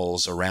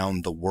murals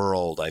around the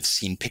world. I've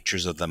seen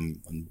pictures of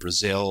them in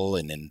Brazil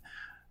and in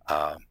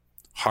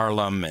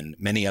Harlem and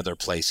many other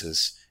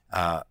places.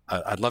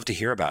 I'd love to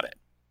hear about it.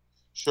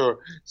 Sure.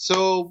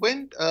 So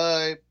when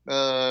I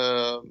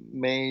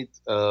made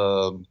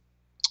To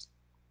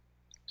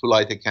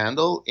Light a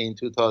Candle in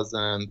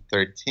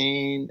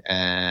 2013,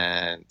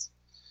 and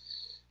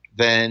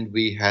then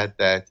we had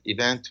that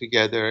event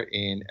together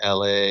in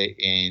LA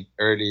in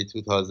early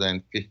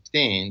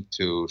 2015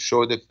 to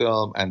show the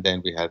film, and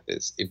then we had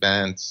this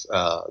event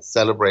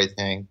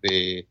celebrating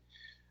the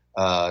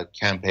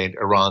campaign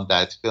around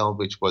that film,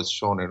 which was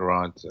shown in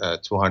around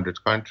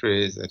 200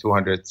 countries,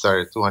 200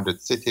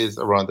 cities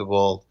around the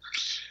world.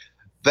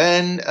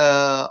 Then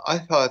I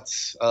thought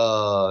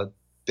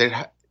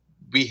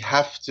we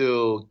have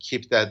to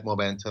keep that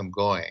momentum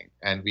going,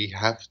 and we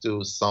have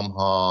to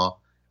somehow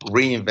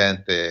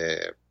reinvent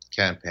the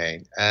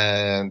campaign.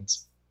 And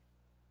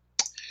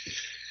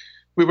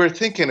we were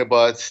thinking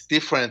about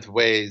different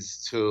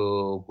ways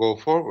to go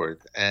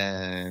forward.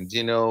 And,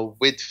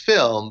 with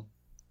film,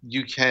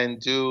 you can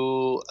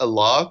do a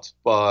lot,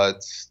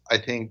 but I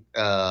think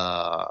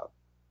there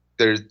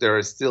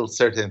are still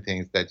certain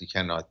things that you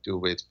cannot do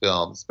with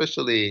film,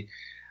 especially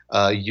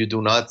you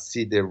do not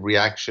see the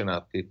reaction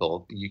of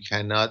people. You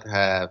cannot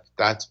have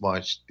that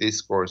much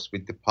discourse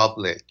with the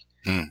public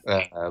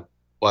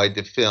by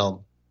the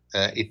film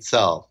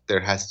itself. There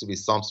has to be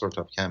some sort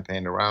of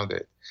campaign around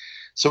it.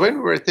 So when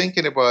we were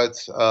thinking about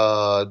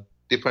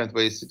different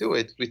ways to do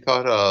it, we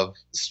thought of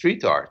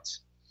street art,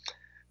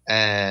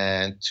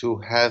 and to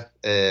have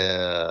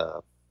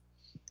a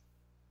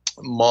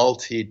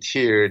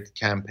multi-tiered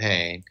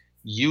campaign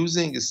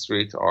using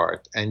street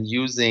art and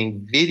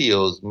using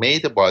videos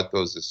made about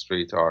those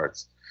street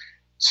arts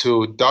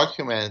to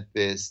document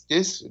this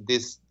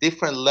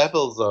different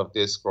levels of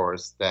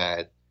discourse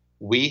that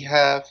we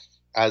have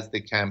as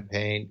the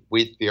campaign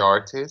with the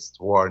artists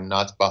who are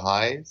not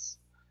Baha'is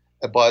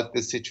about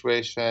the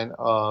situation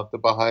of the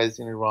Baha'is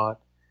in Iran,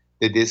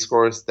 the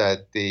discourse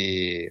that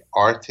the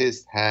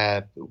artists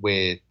have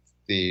with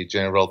the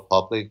general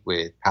public,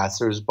 with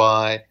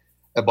passersby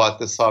about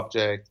the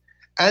subject,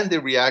 and the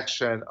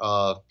reaction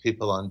of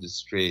people on the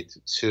street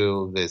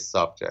to this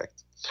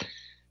subject.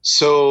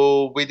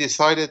 So we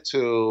decided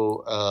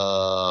to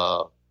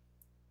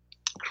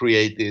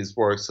create these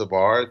works of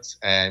art,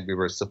 and we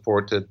were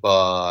supported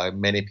by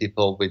many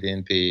people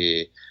within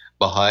the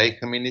Baha'i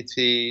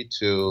community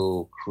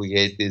to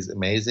create these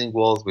amazing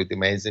walls with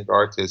amazing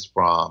artists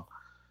from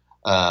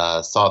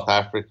South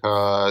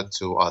Africa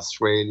to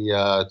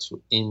Australia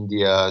to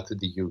India to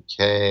the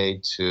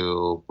UK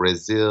to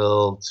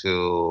Brazil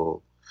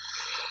to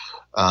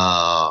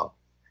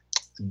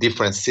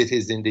different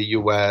cities in the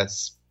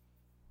US.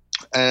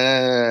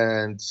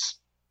 And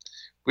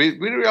we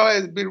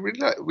realized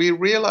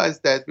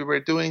that we were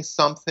doing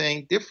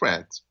something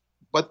different.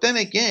 But then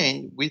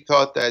again, we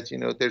thought that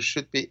there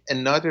should be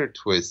another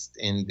twist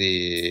in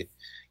the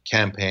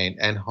campaign,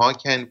 and how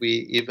can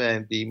we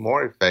even be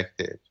more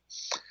effective?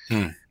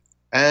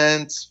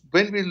 And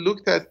when we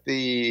looked at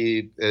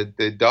the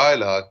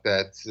dialogue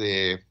that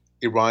the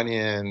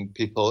Iranian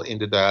people in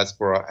the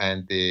diaspora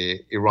and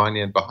the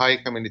Iranian Baha'i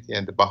community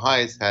and the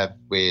Baha'is have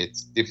with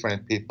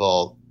different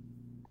people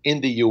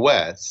in the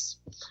US,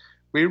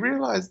 we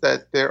realized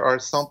that there are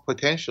some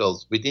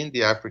potentials within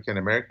the African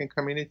American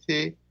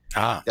community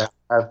that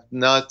have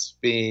not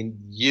been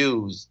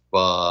used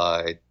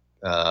by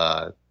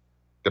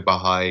the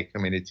Baha'i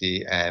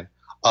community and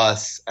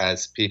us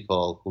as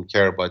people who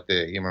care about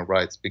the human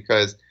rights.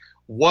 Because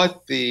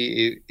what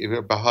the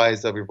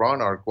Baha'is of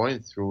Iran are going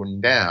through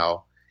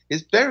now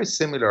is very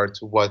similar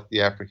to what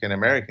the African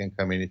American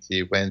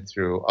community went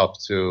through up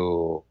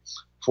to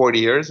 40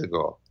 years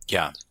ago.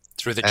 Yeah,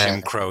 through the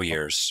Jim Crow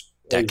years,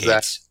 decades.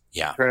 Exactly.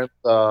 Yeah. In terms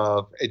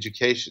of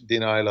education,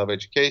 denial of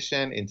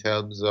education, in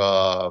terms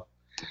of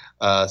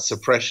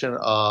suppression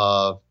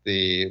of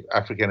the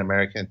African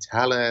American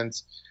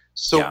talent.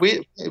 So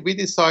we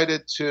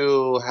decided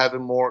to have a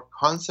more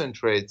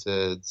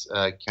concentrated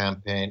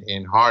campaign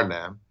in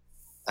Harlem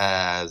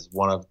as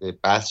one of the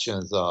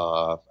bastions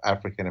of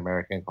African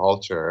American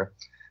culture,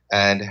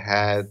 and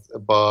had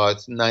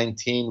about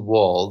 19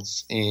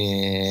 walls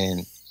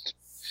in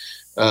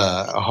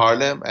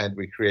Harlem, and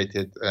we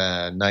created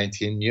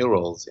 19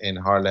 murals in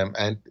Harlem,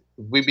 and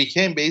we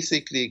became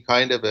basically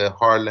kind of a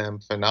Harlem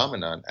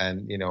phenomenon.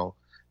 And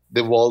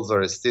the walls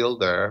are still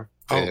there.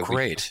 Oh,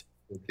 great!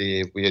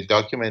 We had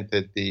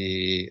documented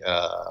the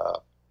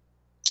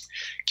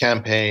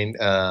campaign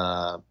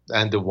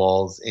and the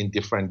walls in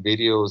different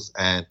videos,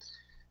 and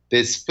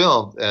this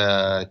film,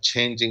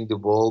 Changing the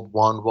World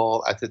One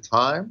Wall at a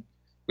Time,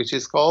 which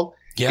is called,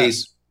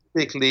 is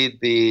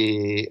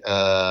basically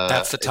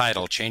that's the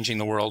title, Changing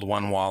the World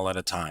One Wall at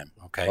a Time.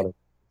 Okay.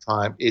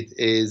 It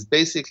is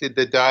basically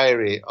the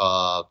diary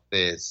of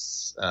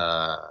this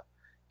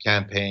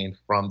campaign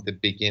from the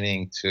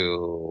beginning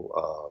to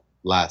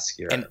last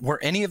year. And were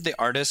any of the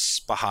artists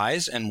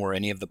Baha'is, and were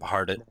any of the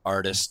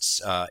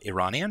artists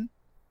Iranian?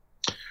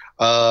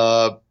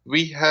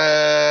 We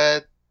had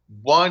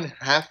one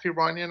half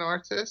Iranian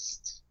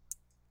artist,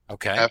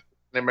 Okay. African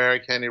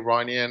American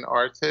Iranian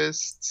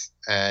artist,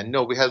 and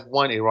no, we had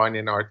one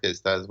Iranian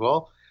artist as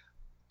well.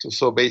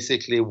 So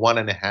basically, one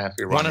and a half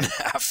One and Iranian,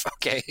 a half.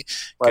 Okay.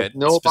 but Good.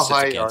 no Specific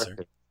Baha'i answer.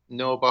 artist,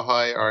 no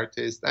Baha'i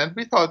artist. And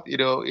we thought,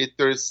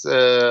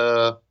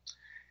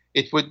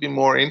 it would be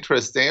more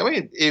interesting. I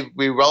mean, if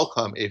we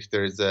welcome if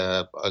there's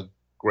a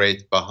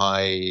great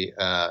Baha'i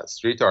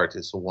street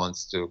artist who wants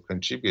to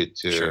contribute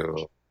Sure.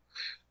 to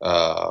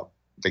uh,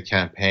 the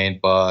campaign,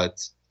 but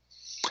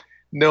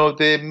no,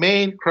 the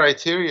main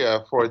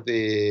criteria for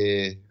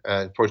the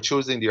for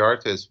choosing the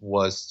artist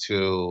was to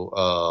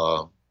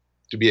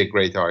be a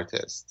great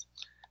artist.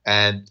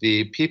 And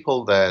the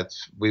people that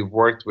we've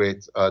worked with,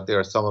 they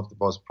are some of the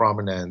most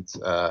prominent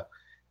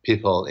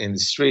people in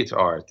street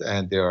art,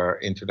 and they are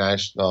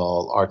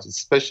international artists,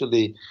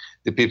 especially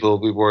the people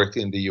we worked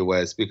in the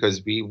US, because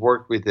we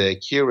worked with a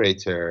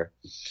curator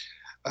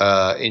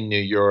in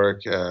New York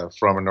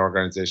from an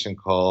organization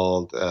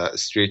called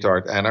Street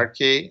Art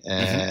Anarchy, Hmm.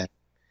 and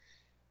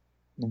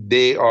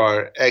they are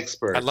I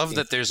expert love in,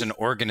 that there's an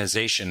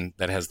organization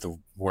that has the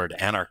word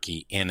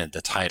anarchy in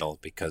the title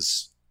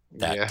because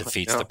that yeah,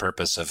 defeats the no,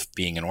 purpose of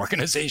being an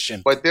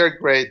organization. but they're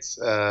great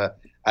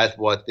at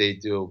what they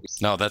do.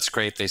 No, that's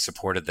great. They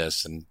supported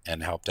this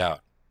and helped out.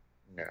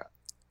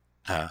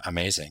 Yeah.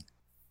 Amazing.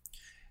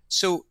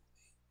 So,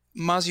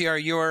 Maziar,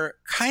 you're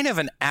kind of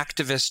an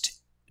activist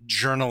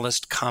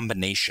journalist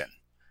combination.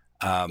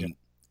 Yeah. Um,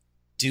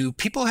 do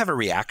people have a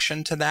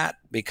reaction to that?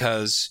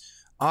 Because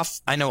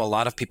I know a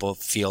lot of people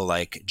feel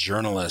like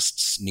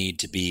journalists need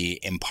to be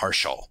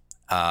impartial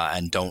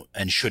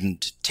and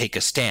shouldn't take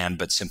a stand,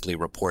 but simply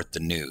report the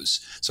news.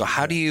 So,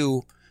 how do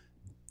you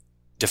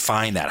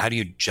define that? How do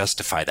you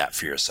justify that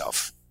for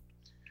yourself?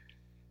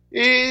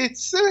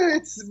 It's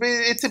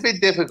a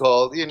bit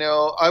difficult.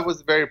 I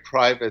was a very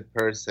private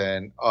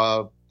person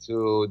up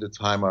to the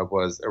time I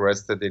was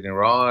arrested in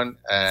Iran,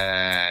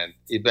 and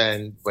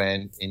even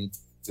when in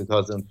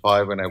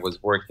 2005, when I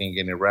was working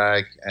in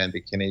Iraq, and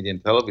the Canadian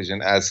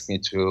television asked me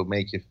to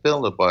make a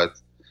film about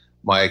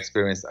my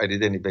experience, I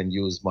didn't even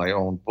use my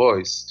own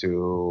voice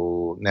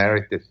to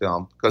narrate the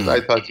film because I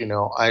Mm.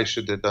 thought, I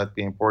should not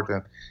be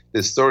important.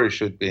 The story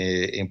should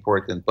be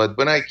important. But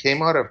when I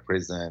came out of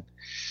prison,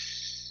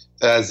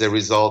 as a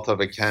result of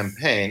a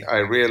campaign, I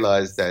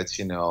realized that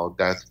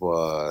that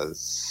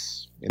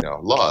was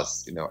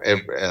lost.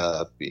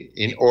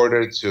 In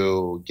order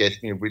to get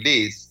me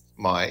released,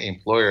 my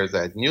employers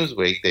at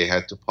Newsweek, they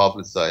had to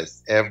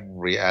publicize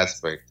every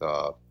aspect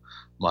of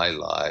my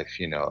life.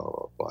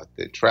 About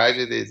the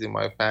tragedies in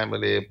my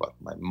family, about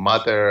my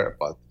mother,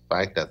 about the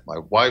fact that my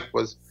wife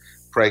was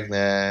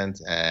pregnant,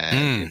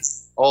 and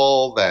Mm.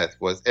 all that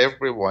was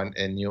everyone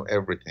and knew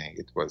everything.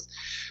 It was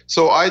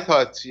so I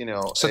thought,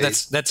 So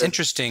that's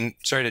interesting.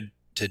 Sorry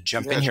to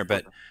jump in yeah, here, sure.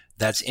 but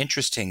that's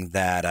interesting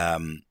that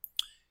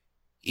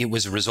it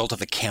was a result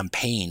of a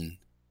campaign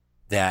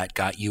that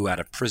got you out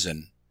of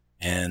prison,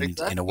 and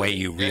in a way,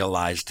 Exactly. you Yeah,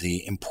 realized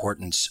the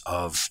importance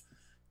of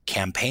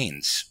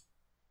campaigns.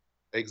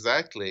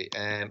 exactly.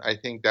 And I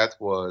think that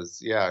was,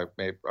 yeah,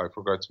 I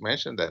forgot to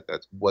mention that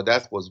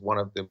was one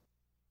of the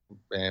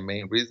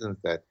main reasons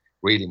that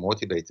really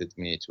motivated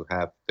me to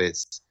have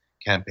this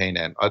campaign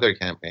and other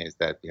campaigns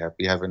that we have.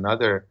 We have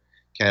another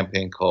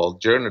campaign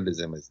called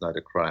Journalism is Not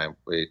a Crime,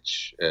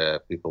 which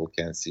people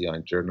can see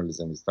on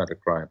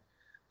journalismisnotacrime.com.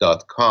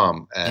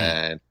 Mm.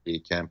 And we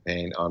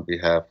campaign on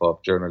behalf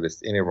of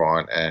journalists in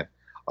Iran and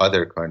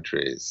other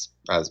countries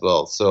as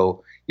well.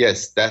 So,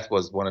 yes, that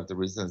was one of the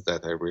reasons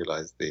that I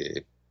realized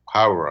the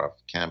power of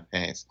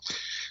campaigns.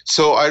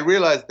 So I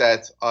realized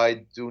that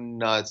I do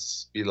not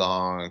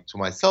belong to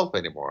myself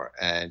anymore,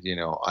 and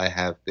I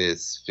have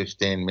this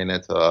 15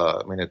 minutes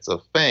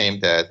of fame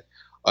that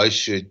I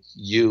should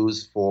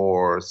use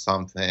for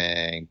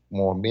something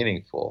more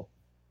meaningful.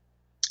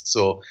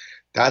 So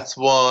that's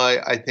why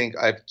I think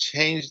I've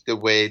changed the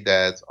way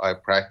that I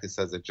practice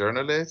as a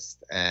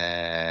journalist,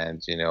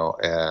 and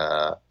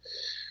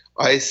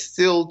I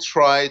still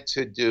try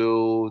to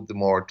do the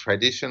more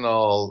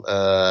traditional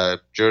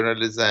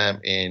journalism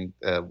in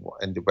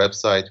the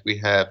website we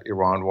have,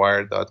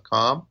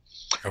 iranwire.com.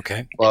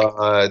 Okay.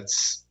 But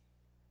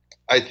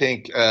I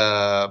think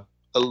a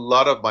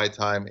lot of my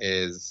time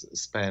is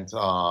spent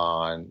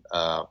on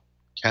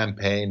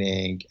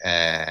campaigning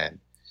and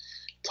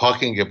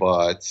talking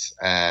about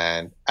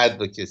and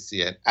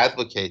advocacy and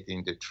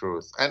advocating the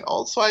truth. And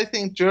also, I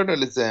think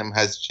journalism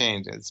has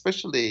changed,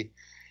 especially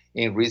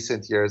in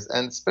recent years,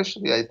 and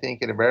especially I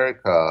think in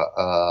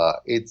America,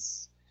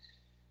 it's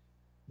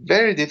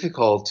very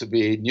difficult to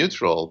be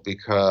neutral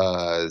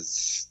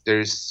because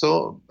there's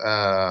so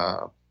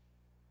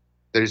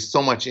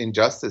much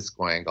injustice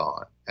going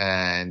on,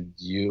 and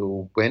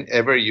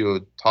whenever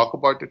you talk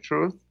about the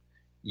truth,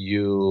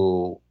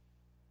 you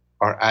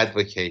are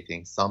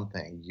advocating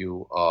something.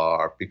 You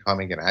are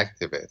becoming an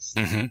activist,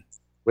 Hmm.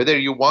 whether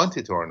you want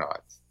it or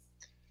not.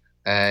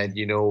 And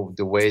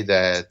the way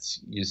that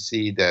you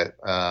see that.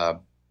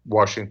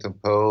 Washington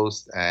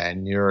Post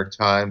and New York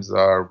Times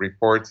are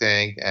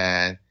reporting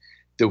and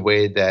the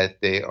way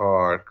that they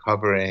are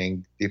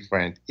covering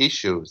different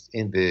issues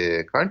in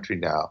the country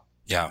now.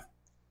 Yeah.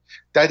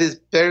 That is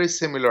very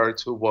similar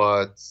to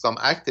what some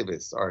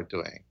activists are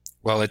doing.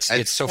 Well, And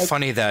it's so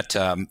funny that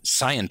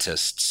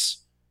scientists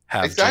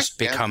have just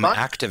exactly, and become science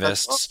as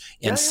well. activists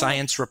Yeah, and yeah,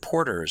 science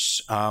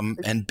reporters,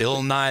 and Bill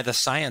exactly, Nye the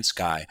Science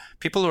Guy,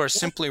 people who are yeah,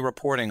 simply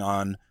reporting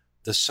on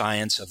the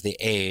science of the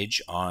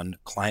age, on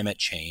climate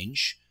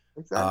change,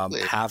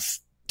 exactly. have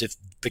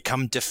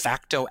become de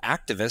facto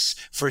activists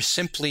for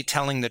simply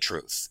telling the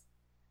truth.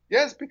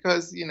 Yes,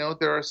 because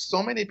there are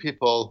so many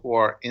people who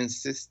are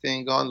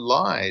insisting on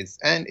lies,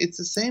 and it's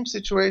the same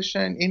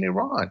situation in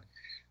Iran.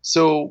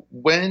 So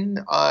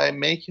when I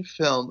make a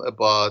film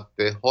about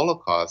the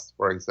Holocaust,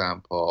 for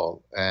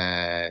example,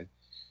 and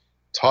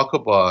talk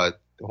about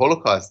the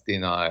Holocaust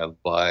denial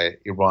by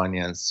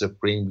Iranian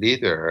supreme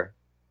leader,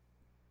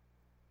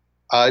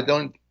 I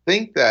don't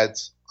think that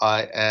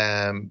I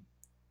am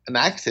an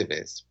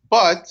activist,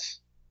 but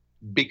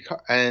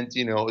because and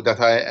that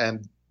I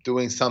am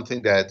doing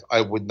something that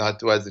I would not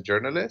do as a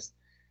journalist.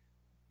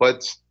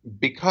 But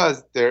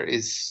because there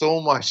is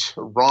so much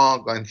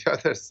wrong on the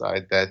other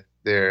side, that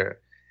the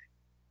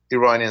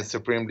Iranian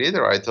Supreme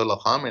Leader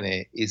Ayatollah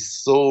Khamenei is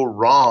so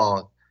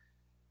wrong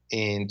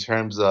in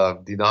terms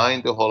of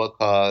denying the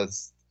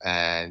Holocaust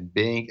and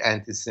being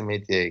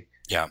anti-Semitic.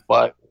 Yeah.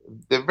 But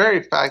the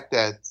very fact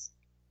that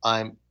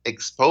I'm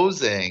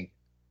exposing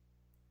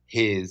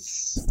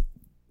his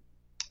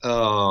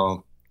uh,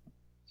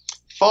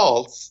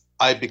 faults,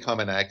 I become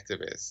an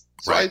activist.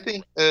 So I Right.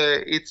 think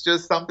it's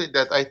just something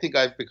that I think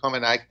I've become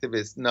an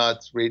activist, not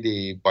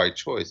really by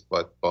choice,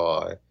 but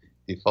by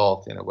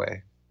default in a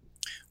way.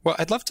 Well,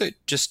 I'd love to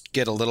just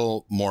get a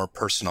little more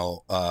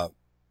personal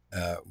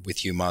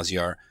with you,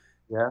 Maziar.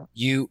 Yeah.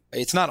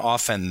 It's not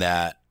often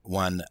that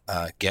one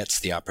gets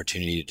the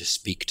opportunity to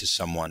speak to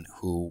someone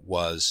who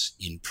was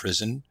in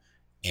prison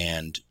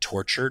and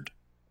tortured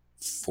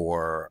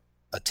for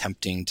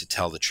attempting to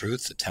tell the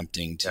truth,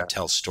 attempting to Yeah.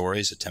 tell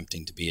stories,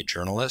 attempting to be a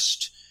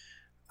journalist.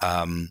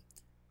 Um,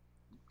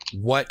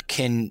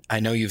 I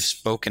know you've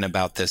spoken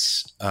about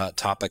this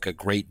topic a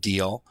great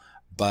deal,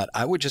 but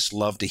I would just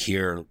love to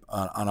hear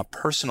on a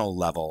personal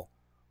level,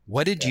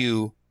 what did Yeah.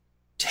 you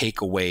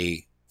take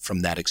away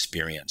from that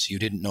experience? You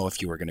didn't know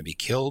if you were going to be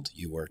killed.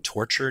 You were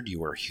tortured. You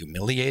were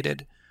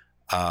humiliated.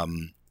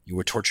 You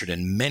were tortured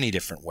in many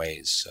different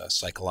ways,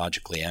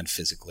 psychologically and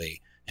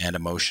physically and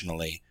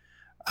emotionally.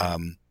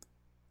 Um,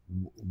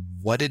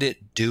 what did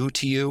it do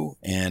to you,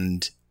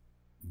 and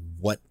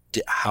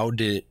how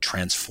did it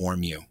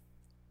transform you?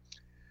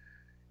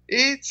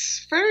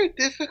 It's very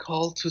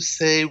difficult to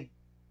say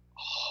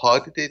how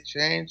did it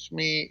change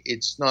me.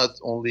 It's not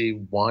only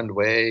one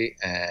way,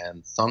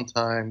 and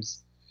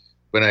sometimes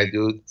when I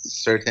do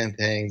certain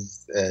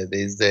things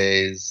these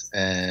days,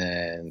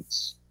 and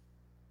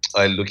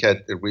I look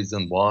at the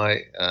reason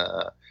why,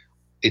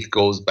 it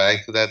goes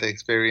back to that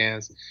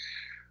experience.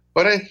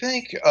 But I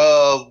think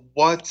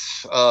what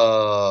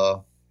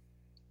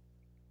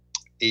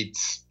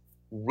it's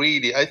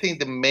really, I think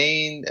the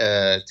main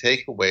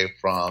takeaway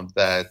from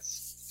that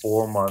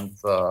 4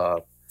 month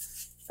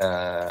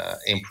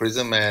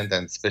imprisonment,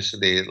 and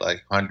especially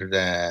like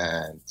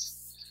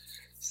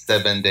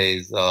 107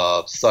 days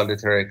of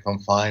solitary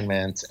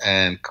confinement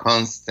and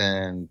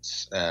constant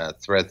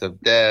threat of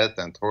death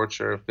and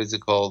torture,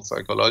 physical,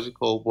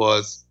 psychological,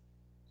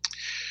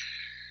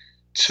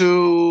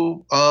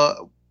 to uh,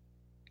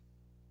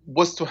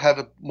 was to have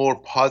a more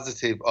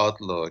positive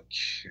outlook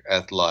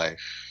at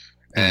life,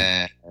 Hmm.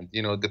 and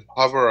the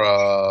power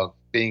of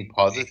being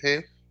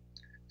positive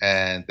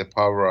and the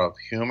power of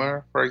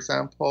humor, for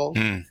example,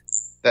 Hmm.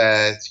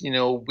 that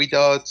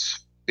without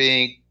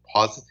being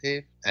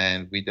positive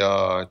and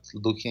without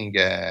looking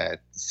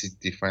at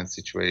different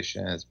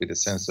situations with a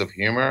sense of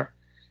humor,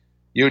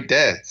 you're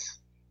dead.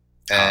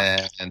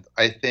 Ah. And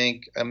I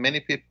think many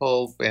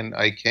people, when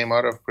I came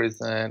out of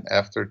prison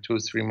after 2,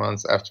 3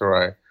 months after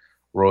I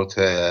wrote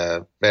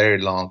a very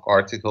long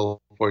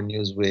article for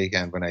Newsweek,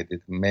 and when I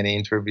did many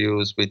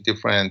interviews with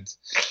different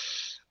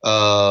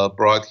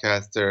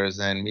broadcasters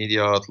and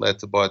media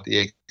outlets about the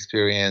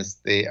experience,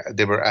 they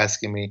were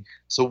asking me,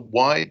 so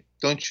why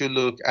don't you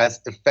look as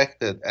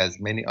affected as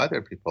many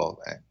other people?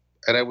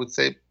 And I would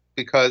say,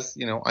 because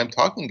I'm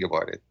talking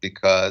about it,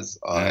 because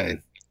I Hmm.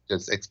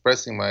 just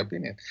expressing my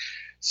opinion.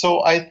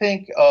 So I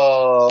think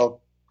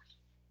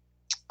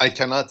I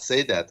cannot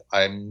say that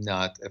I'm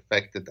not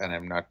affected and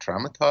I'm not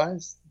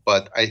traumatized,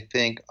 but I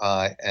think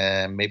I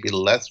am maybe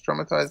less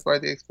traumatized by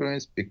the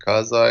experience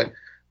because I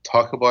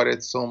talk about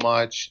it so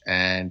much,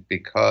 and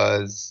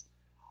because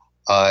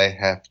I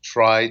have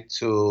tried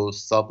to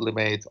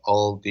sublimate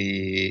all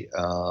the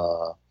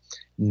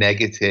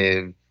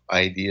negative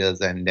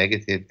ideas and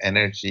negative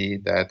energy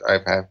that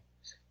I've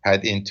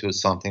had into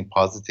something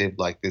positive,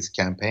 like this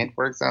campaign,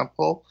 for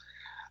example.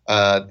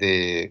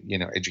 the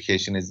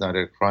education is not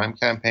a crime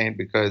campaign,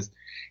 because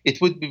it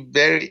would be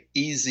very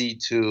easy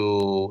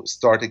to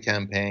start a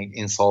campaign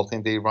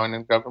insulting the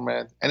Iranian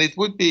government, and it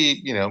would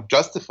be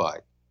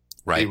justified.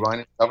 The Right.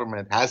 Iranian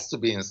government has to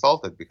be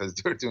insulted because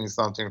they're doing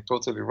something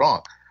totally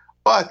wrong.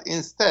 But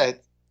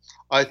instead,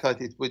 I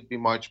thought it would be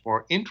much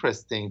more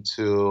interesting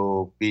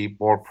to be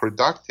more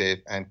productive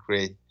and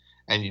create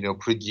and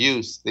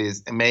produce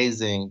these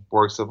amazing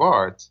works of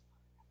art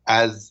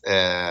as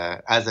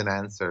an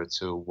answer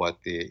to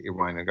what the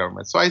Iranian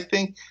government. So I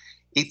think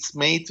it's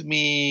made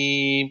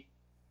me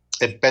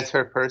a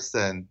better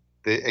person.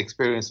 The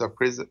experience of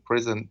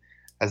prison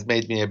has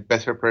made me a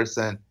better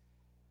person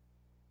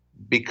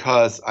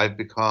because I've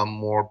become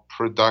more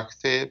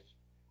productive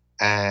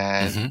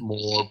and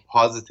more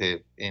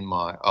positive in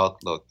my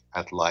outlook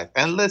at life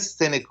and less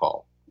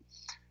cynical.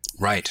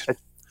 Right.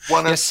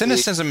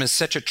 Cynicism is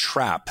such a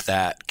trap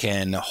that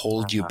can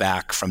hold you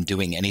back from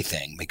doing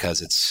anything,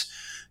 because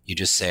you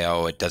just say,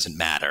 oh, it doesn't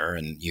matter,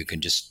 and you can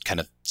just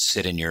kind of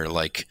sit in your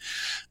your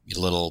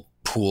little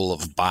pool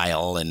of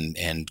bile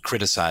and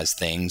criticize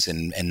things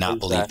and not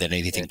believe that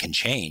anything can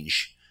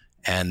change,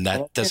 and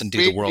that doesn't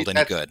do the world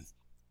any good.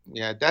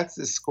 Yeah, that's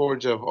the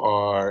scourge of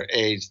our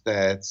age.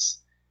 That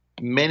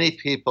many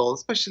people,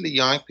 especially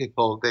young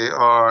people, they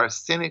are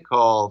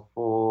cynical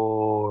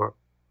for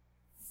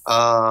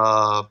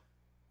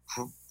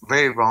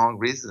very wrong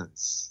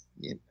reasons.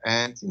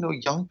 And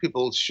young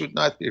people should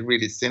not be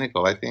really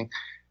cynical. I think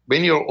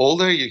when you're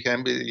older,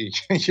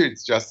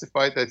 it's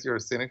justified that you're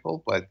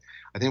cynical, but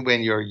I think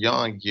when you're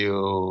young,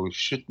 you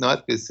should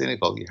not be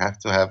cynical. You have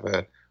to have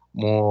a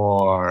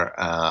more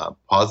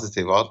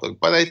positive outlook.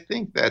 But I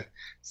think that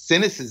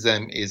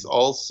cynicism is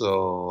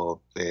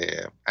also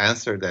the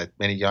answer that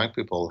many young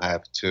people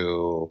have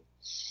to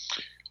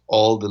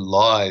all the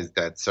lies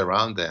that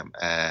surround them,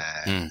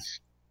 and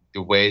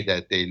the way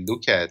that they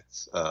look at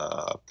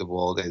the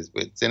world is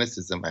with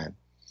cynicism.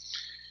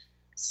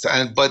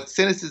 But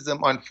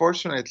cynicism,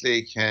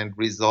 unfortunately, can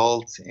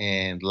result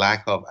in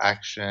lack of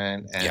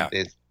action and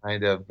this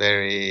kind of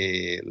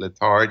very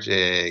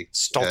lethargic,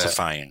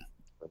 stultifying.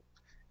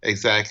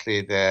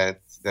 Exactly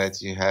that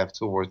you have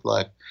towards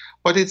life.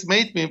 But it's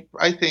made me,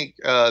 I think,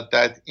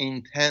 that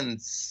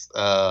intense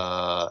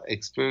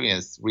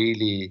experience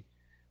really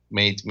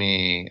made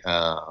me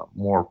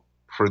more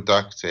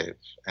productive.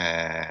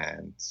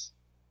 And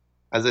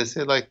as I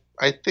said,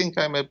 I think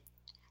I'm a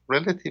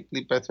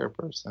relatively better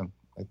person.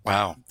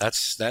 Wow,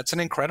 that's an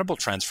incredible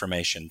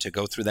transformation to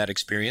go through that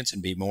experience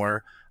and be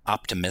more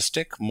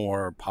optimistic,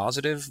 more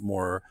positive,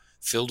 more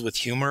filled with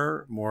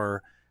humor,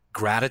 more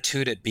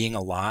gratitude at being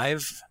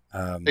alive.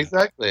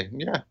 Exactly.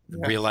 Yeah.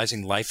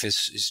 Realizing life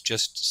is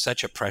just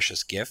such a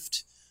precious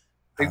gift.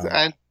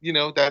 And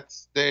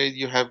that's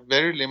you have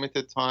very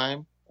limited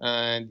time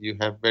and you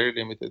have very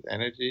limited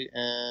energy,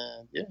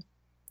 and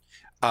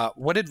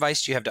what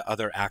advice do you have to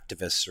other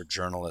activists or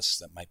journalists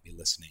that might be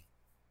listening?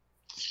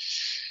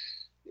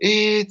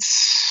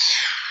 It's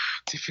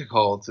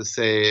difficult to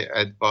say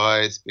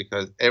advice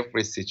because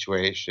every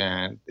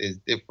situation is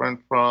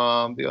different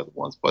from the other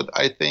ones. But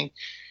I think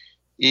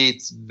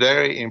it's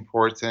very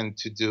important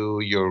to do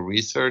your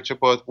research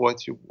about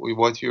what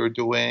you're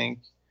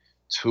doing,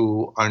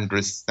 to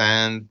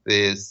understand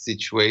the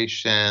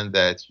situation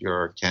that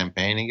you're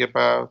campaigning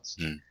about.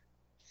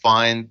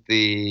 Find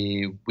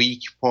the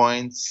weak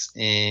points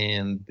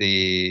in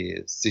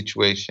the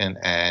situation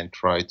and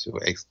try to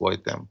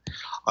exploit them.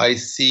 I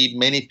see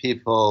many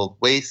people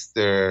waste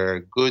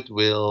their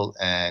goodwill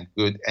and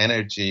good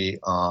energy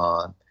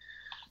on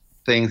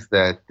things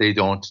that they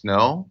don't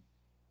know.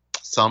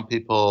 Some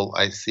people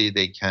I see,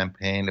 they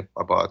campaign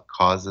about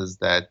causes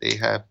that they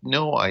have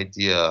no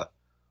idea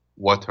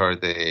what are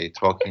they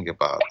talking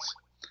about.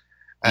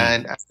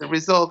 And as a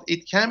result,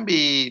 it can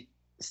be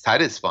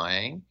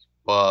satisfying,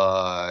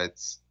 but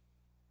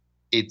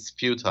it's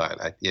futile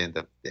at the end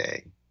of the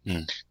day.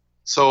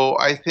 So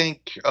I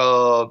think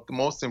the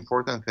most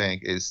important thing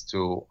is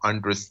to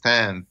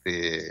understand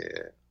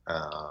the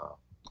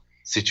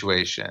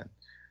situation.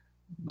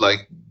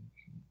 Like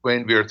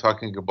when we are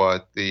talking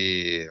about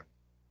the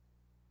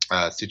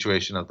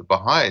situation of the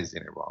Baha'is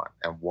in Iran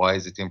and why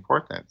is it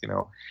important,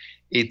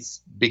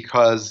 it's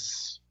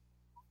because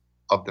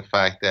of the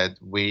fact that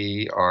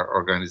our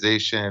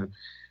organization,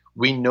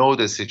 we know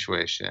the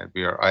situation.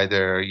 We are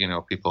either,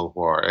 people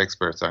who are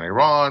experts on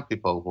Iran,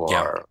 people who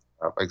are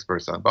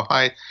experts on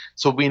Baha'i.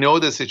 So we know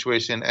the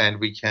situation and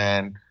we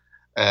can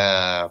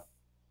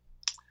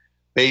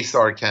base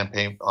our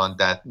campaign on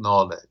that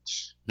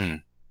knowledge.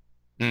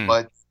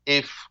 But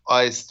if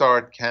I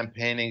start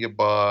campaigning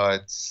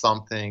about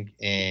something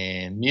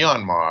in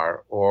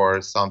Myanmar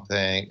or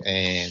something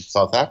in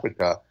South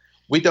Africa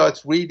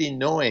without really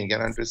knowing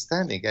and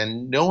understanding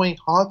and knowing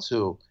how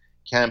to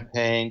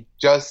campaign,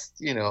 just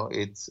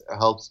it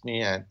helps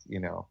me and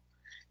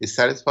it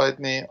satisfied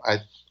me,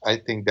 I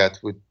think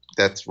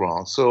that's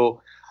wrong.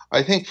 So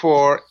I think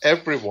for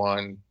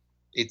everyone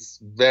it's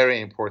very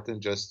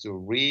important just to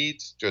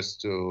read, just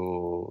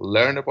to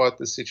learn about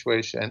the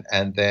situation,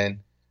 and then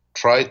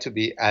try to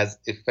be as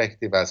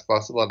effective as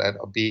possible and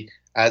be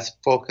as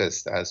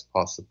focused as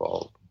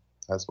possible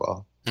as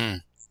well.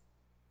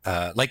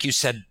 Like you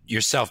said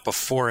yourself,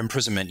 before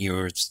imprisonment, you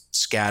were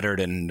scattered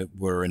and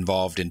were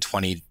involved in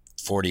 20,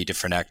 40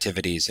 different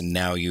activities, and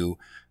now you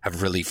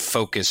have really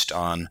focused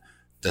on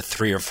the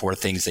 3 or 4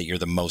 things that you're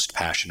the most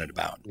passionate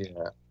about.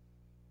 Yeah.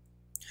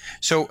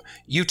 So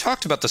you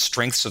talked about the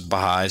strengths of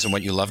Baha'is and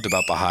what you loved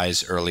about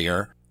Baha'is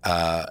earlier,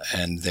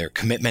 and their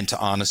commitment to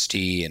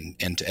honesty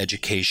and to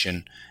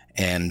education.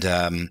 And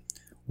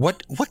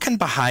what do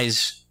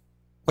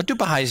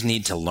Baha'is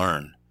need to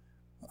learn?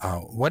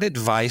 What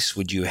advice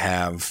would you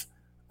have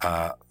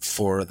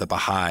for the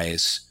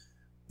Baha'is,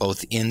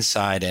 both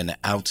inside and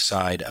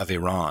outside of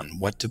Iran?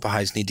 What do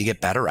Baha'is need to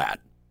get better at?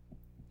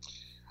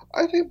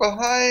 I think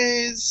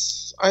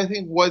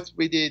what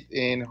we did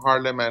in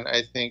Harlem, and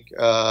I think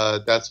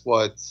that's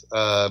what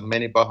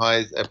many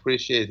Baha'is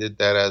appreciated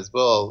that as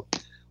well,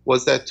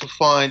 was that to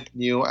find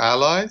new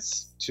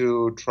allies,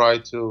 to try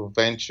to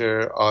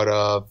venture out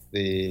of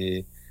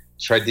the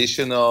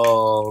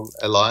traditional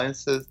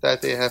alliances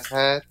that they have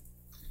had.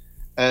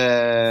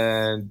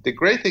 And the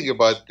great thing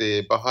about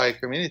the Baha'i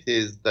community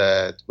is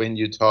that when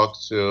you talk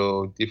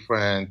to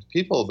different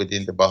people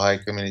within the Baha'i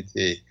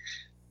community,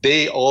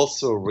 they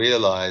also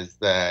realize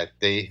that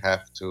they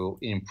have to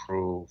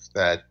improve,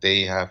 that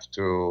they have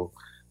to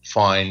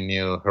find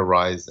new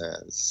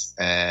horizons,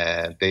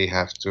 and they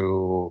have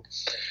to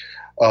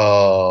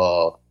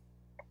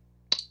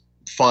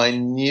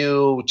find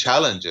new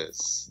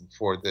challenges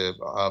for the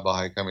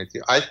Baha'i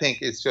community. I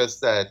think it's just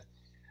that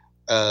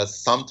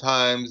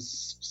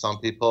sometimes some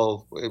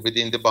people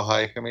within the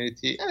Baha'i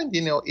community, and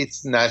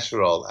it's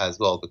natural as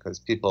well because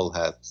people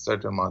have a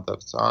certain amount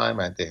of time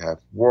and they have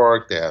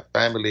work, they have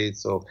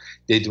families, so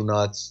they do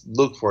not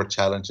look for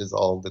challenges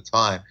all the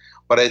time.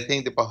 But I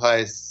think the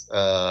Baha'is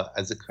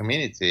as a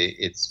community,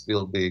 it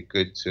will be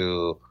good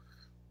to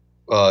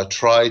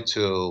try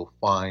to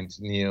find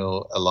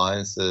new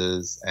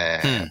alliances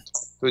and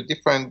to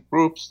different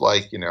groups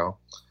like,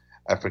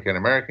 African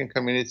American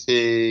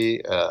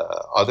community,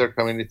 other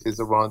communities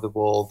around the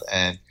world,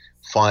 and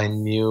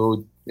find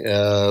new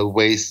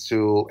ways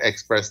to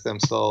express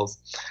themselves.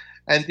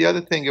 And the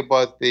other thing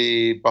about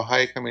the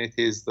Baha'i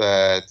community is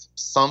that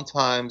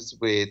sometimes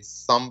with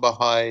some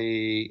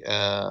Baha'i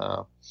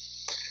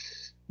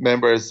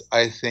members,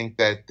 I think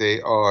that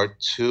they are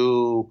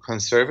too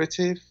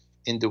conservative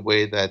in the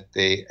way that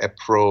they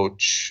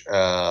approach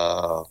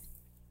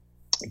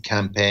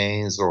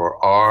campaigns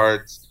or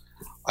art.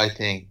 I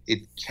think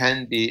they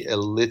can be a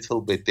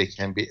little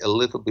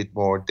bit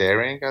more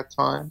daring at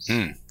times.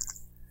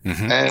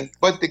 Mm-hmm.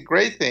 But the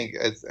great thing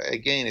is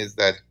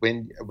that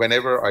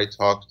whenever I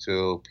talk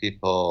to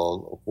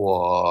people who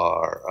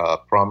are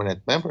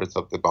prominent members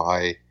of the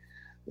Baha'i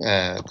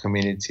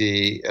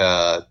community,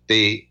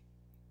 they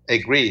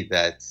agree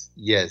that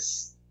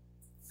yes,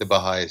 the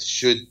Baha'is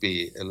should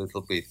be a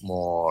little bit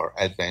more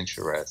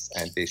adventurous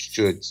and they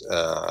should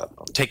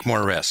take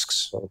more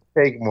risks.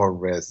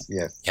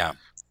 Yes.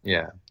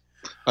 Yeah.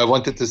 I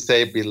wanted to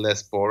say be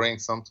less boring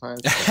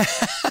sometimes.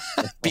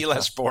 Be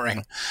less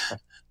boring.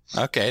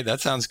 Okay,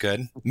 that sounds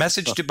good.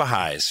 Message to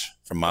Baha'is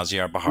from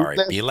Maziar Bahari.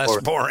 Be less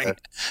boring.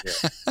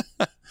 Yeah.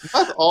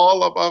 Not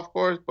all of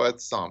course, but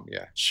some,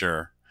 yeah.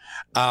 Sure.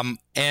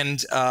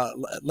 And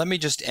let me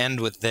just end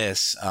with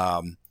this.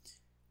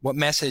 What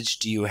message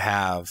do you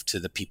have to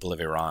the people of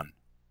Iran?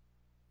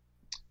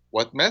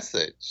 What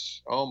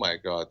message? Oh, my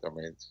God.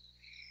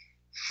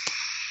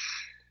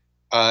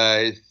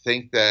 I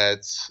think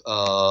that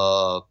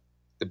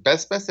the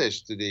best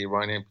message to the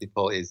Iranian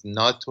people is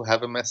not to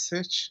have a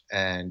message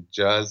and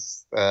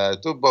just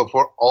but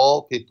for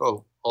all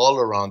people all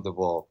around the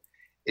world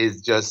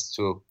is just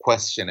to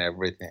question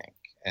everything.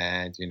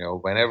 And,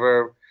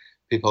 whenever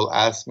people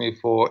ask me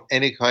for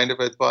any kind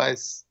of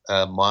advice,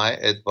 my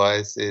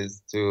advice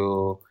is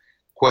to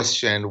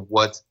question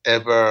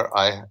whatever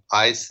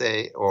I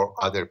say or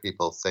other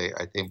people say,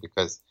 I think,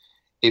 because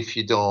if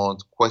you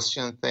don't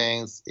question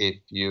things, if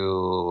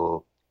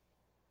you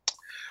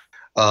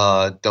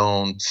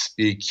don't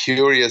be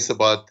curious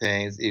about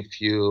things,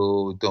 if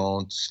you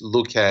don't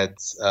look at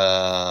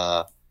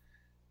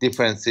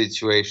different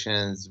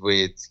situations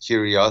with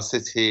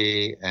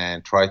curiosity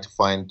and try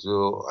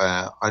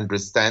to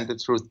understand the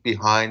truth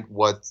behind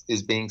what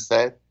is being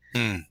said,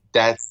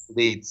 that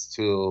leads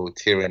to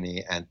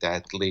tyranny and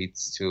that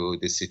leads to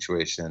the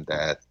situation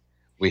that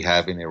we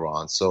have in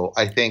Iran. So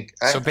I think...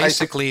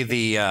 basically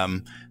the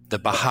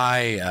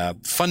Baha'i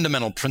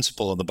fundamental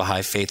principle of the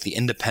Baha'i faith, the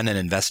independent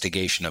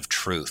investigation of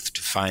truth,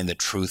 to find the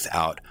truth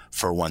out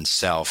for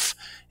oneself,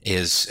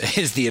 is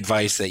the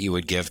advice that you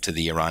would give to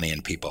the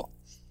Iranian people.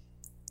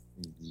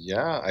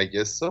 Yeah, I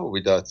guess so.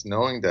 Without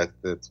knowing that,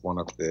 that's one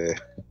of the...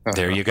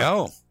 There you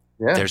go.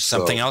 Yeah, there's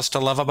something else to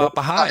love about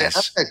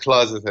Baha'is. I'm a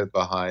closeted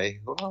Baha'i.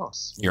 Who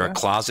else? You're a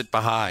closet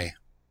Baha'i.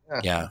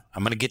 Yeah.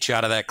 I'm going to get you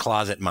out of that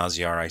closet,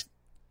 Maziar. I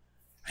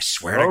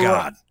swear to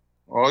God.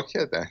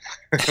 Okay, then.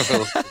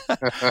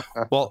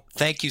 Well,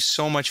 thank you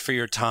so much for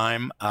your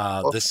time.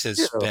 Well, This thank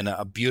has you. been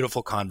a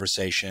beautiful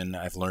conversation.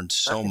 I've learned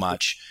so Thank you.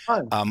 much.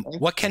 Fun. Thank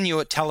What you. can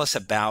you tell us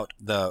about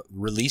the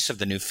release of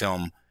the new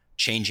film,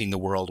 Changing the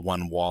World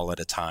One Wall at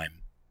a Time?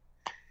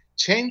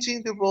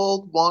 Changing the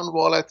World One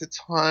Wall at a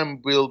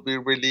Time will be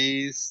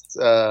released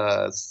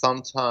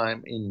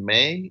sometime in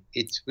May.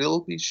 It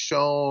will be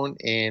shown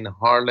in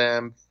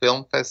Harlem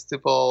Film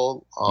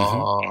Festival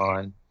Hmm.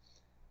 on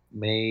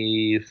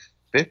May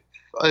 5th,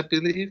 I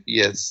believe.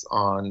 Yes,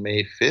 on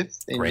May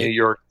 5th in New Great.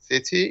 York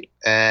City.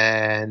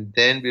 And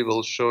then we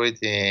will show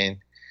it in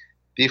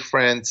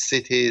different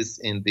cities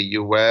in the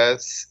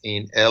US.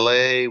 In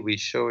LA, we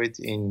show it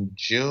in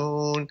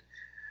June.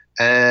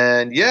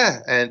 And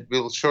yeah, and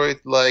we'll show it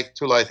like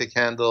to light a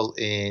candle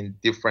in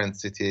different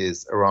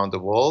cities around the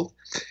world.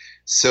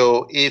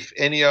 So if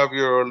any of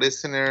your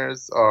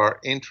listeners are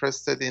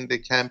interested in the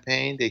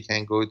campaign, they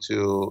can go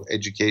to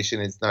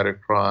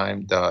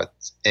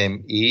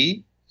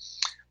educationisnotacrime.me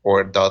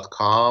or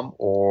 .com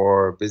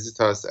or visit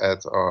us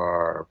at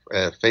our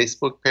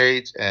Facebook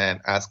page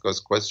and ask us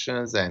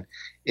questions. And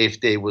if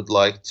they would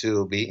like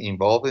to be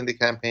involved in the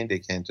campaign, they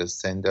can just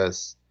send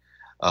us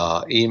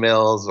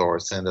emails or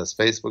send us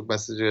Facebook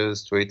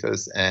messages, tweet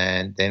us,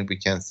 and then we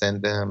can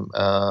send them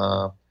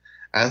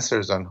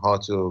answers on how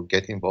to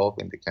get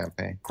involved in the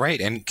campaign. Great.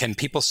 And can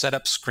people set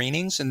up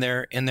screenings in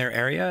their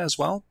area as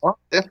well? Oh,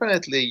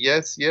 definitely,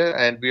 yes, yeah,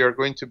 and we are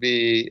going to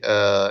be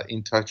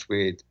in touch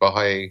with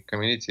Baha'i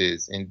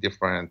communities in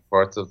different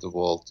parts of the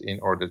world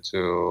in order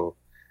to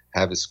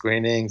have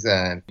screenings,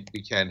 and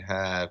we can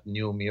have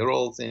new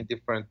murals in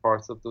different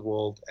parts of the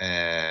world,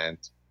 and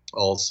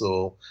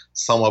also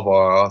some of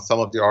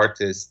the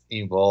artists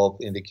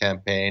involved in the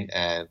campaign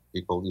and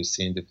people you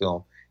see in the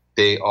film,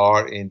 they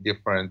are in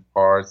different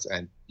parts,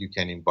 and you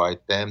can invite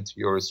them to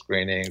your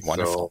screening.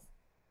 Wonderful. So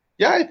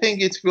yeah, I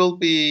think it will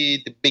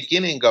be the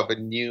beginning of a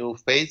new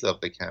phase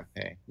of the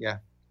campaign. Yeah.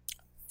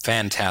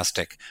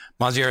 Fantastic.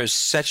 Maziar, is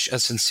such a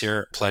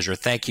sincere pleasure.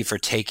 Thank you for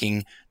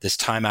taking this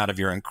time out of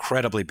your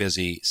incredibly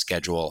busy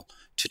schedule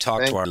to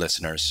talk to our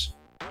listeners.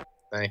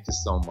 Thank you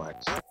so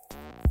much.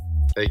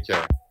 Take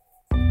care.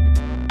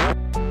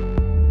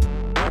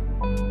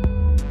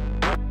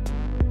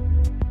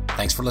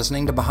 Thanks for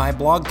listening to Baha'i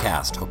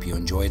Blogcast. Hope you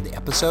enjoyed the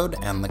episode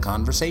and the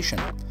conversation.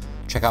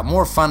 Check out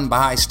more fun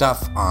Baha'i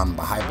stuff on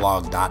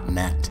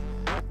Baha'iBlog.net.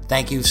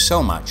 Thank you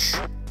so much,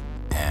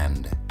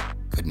 and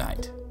good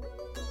night.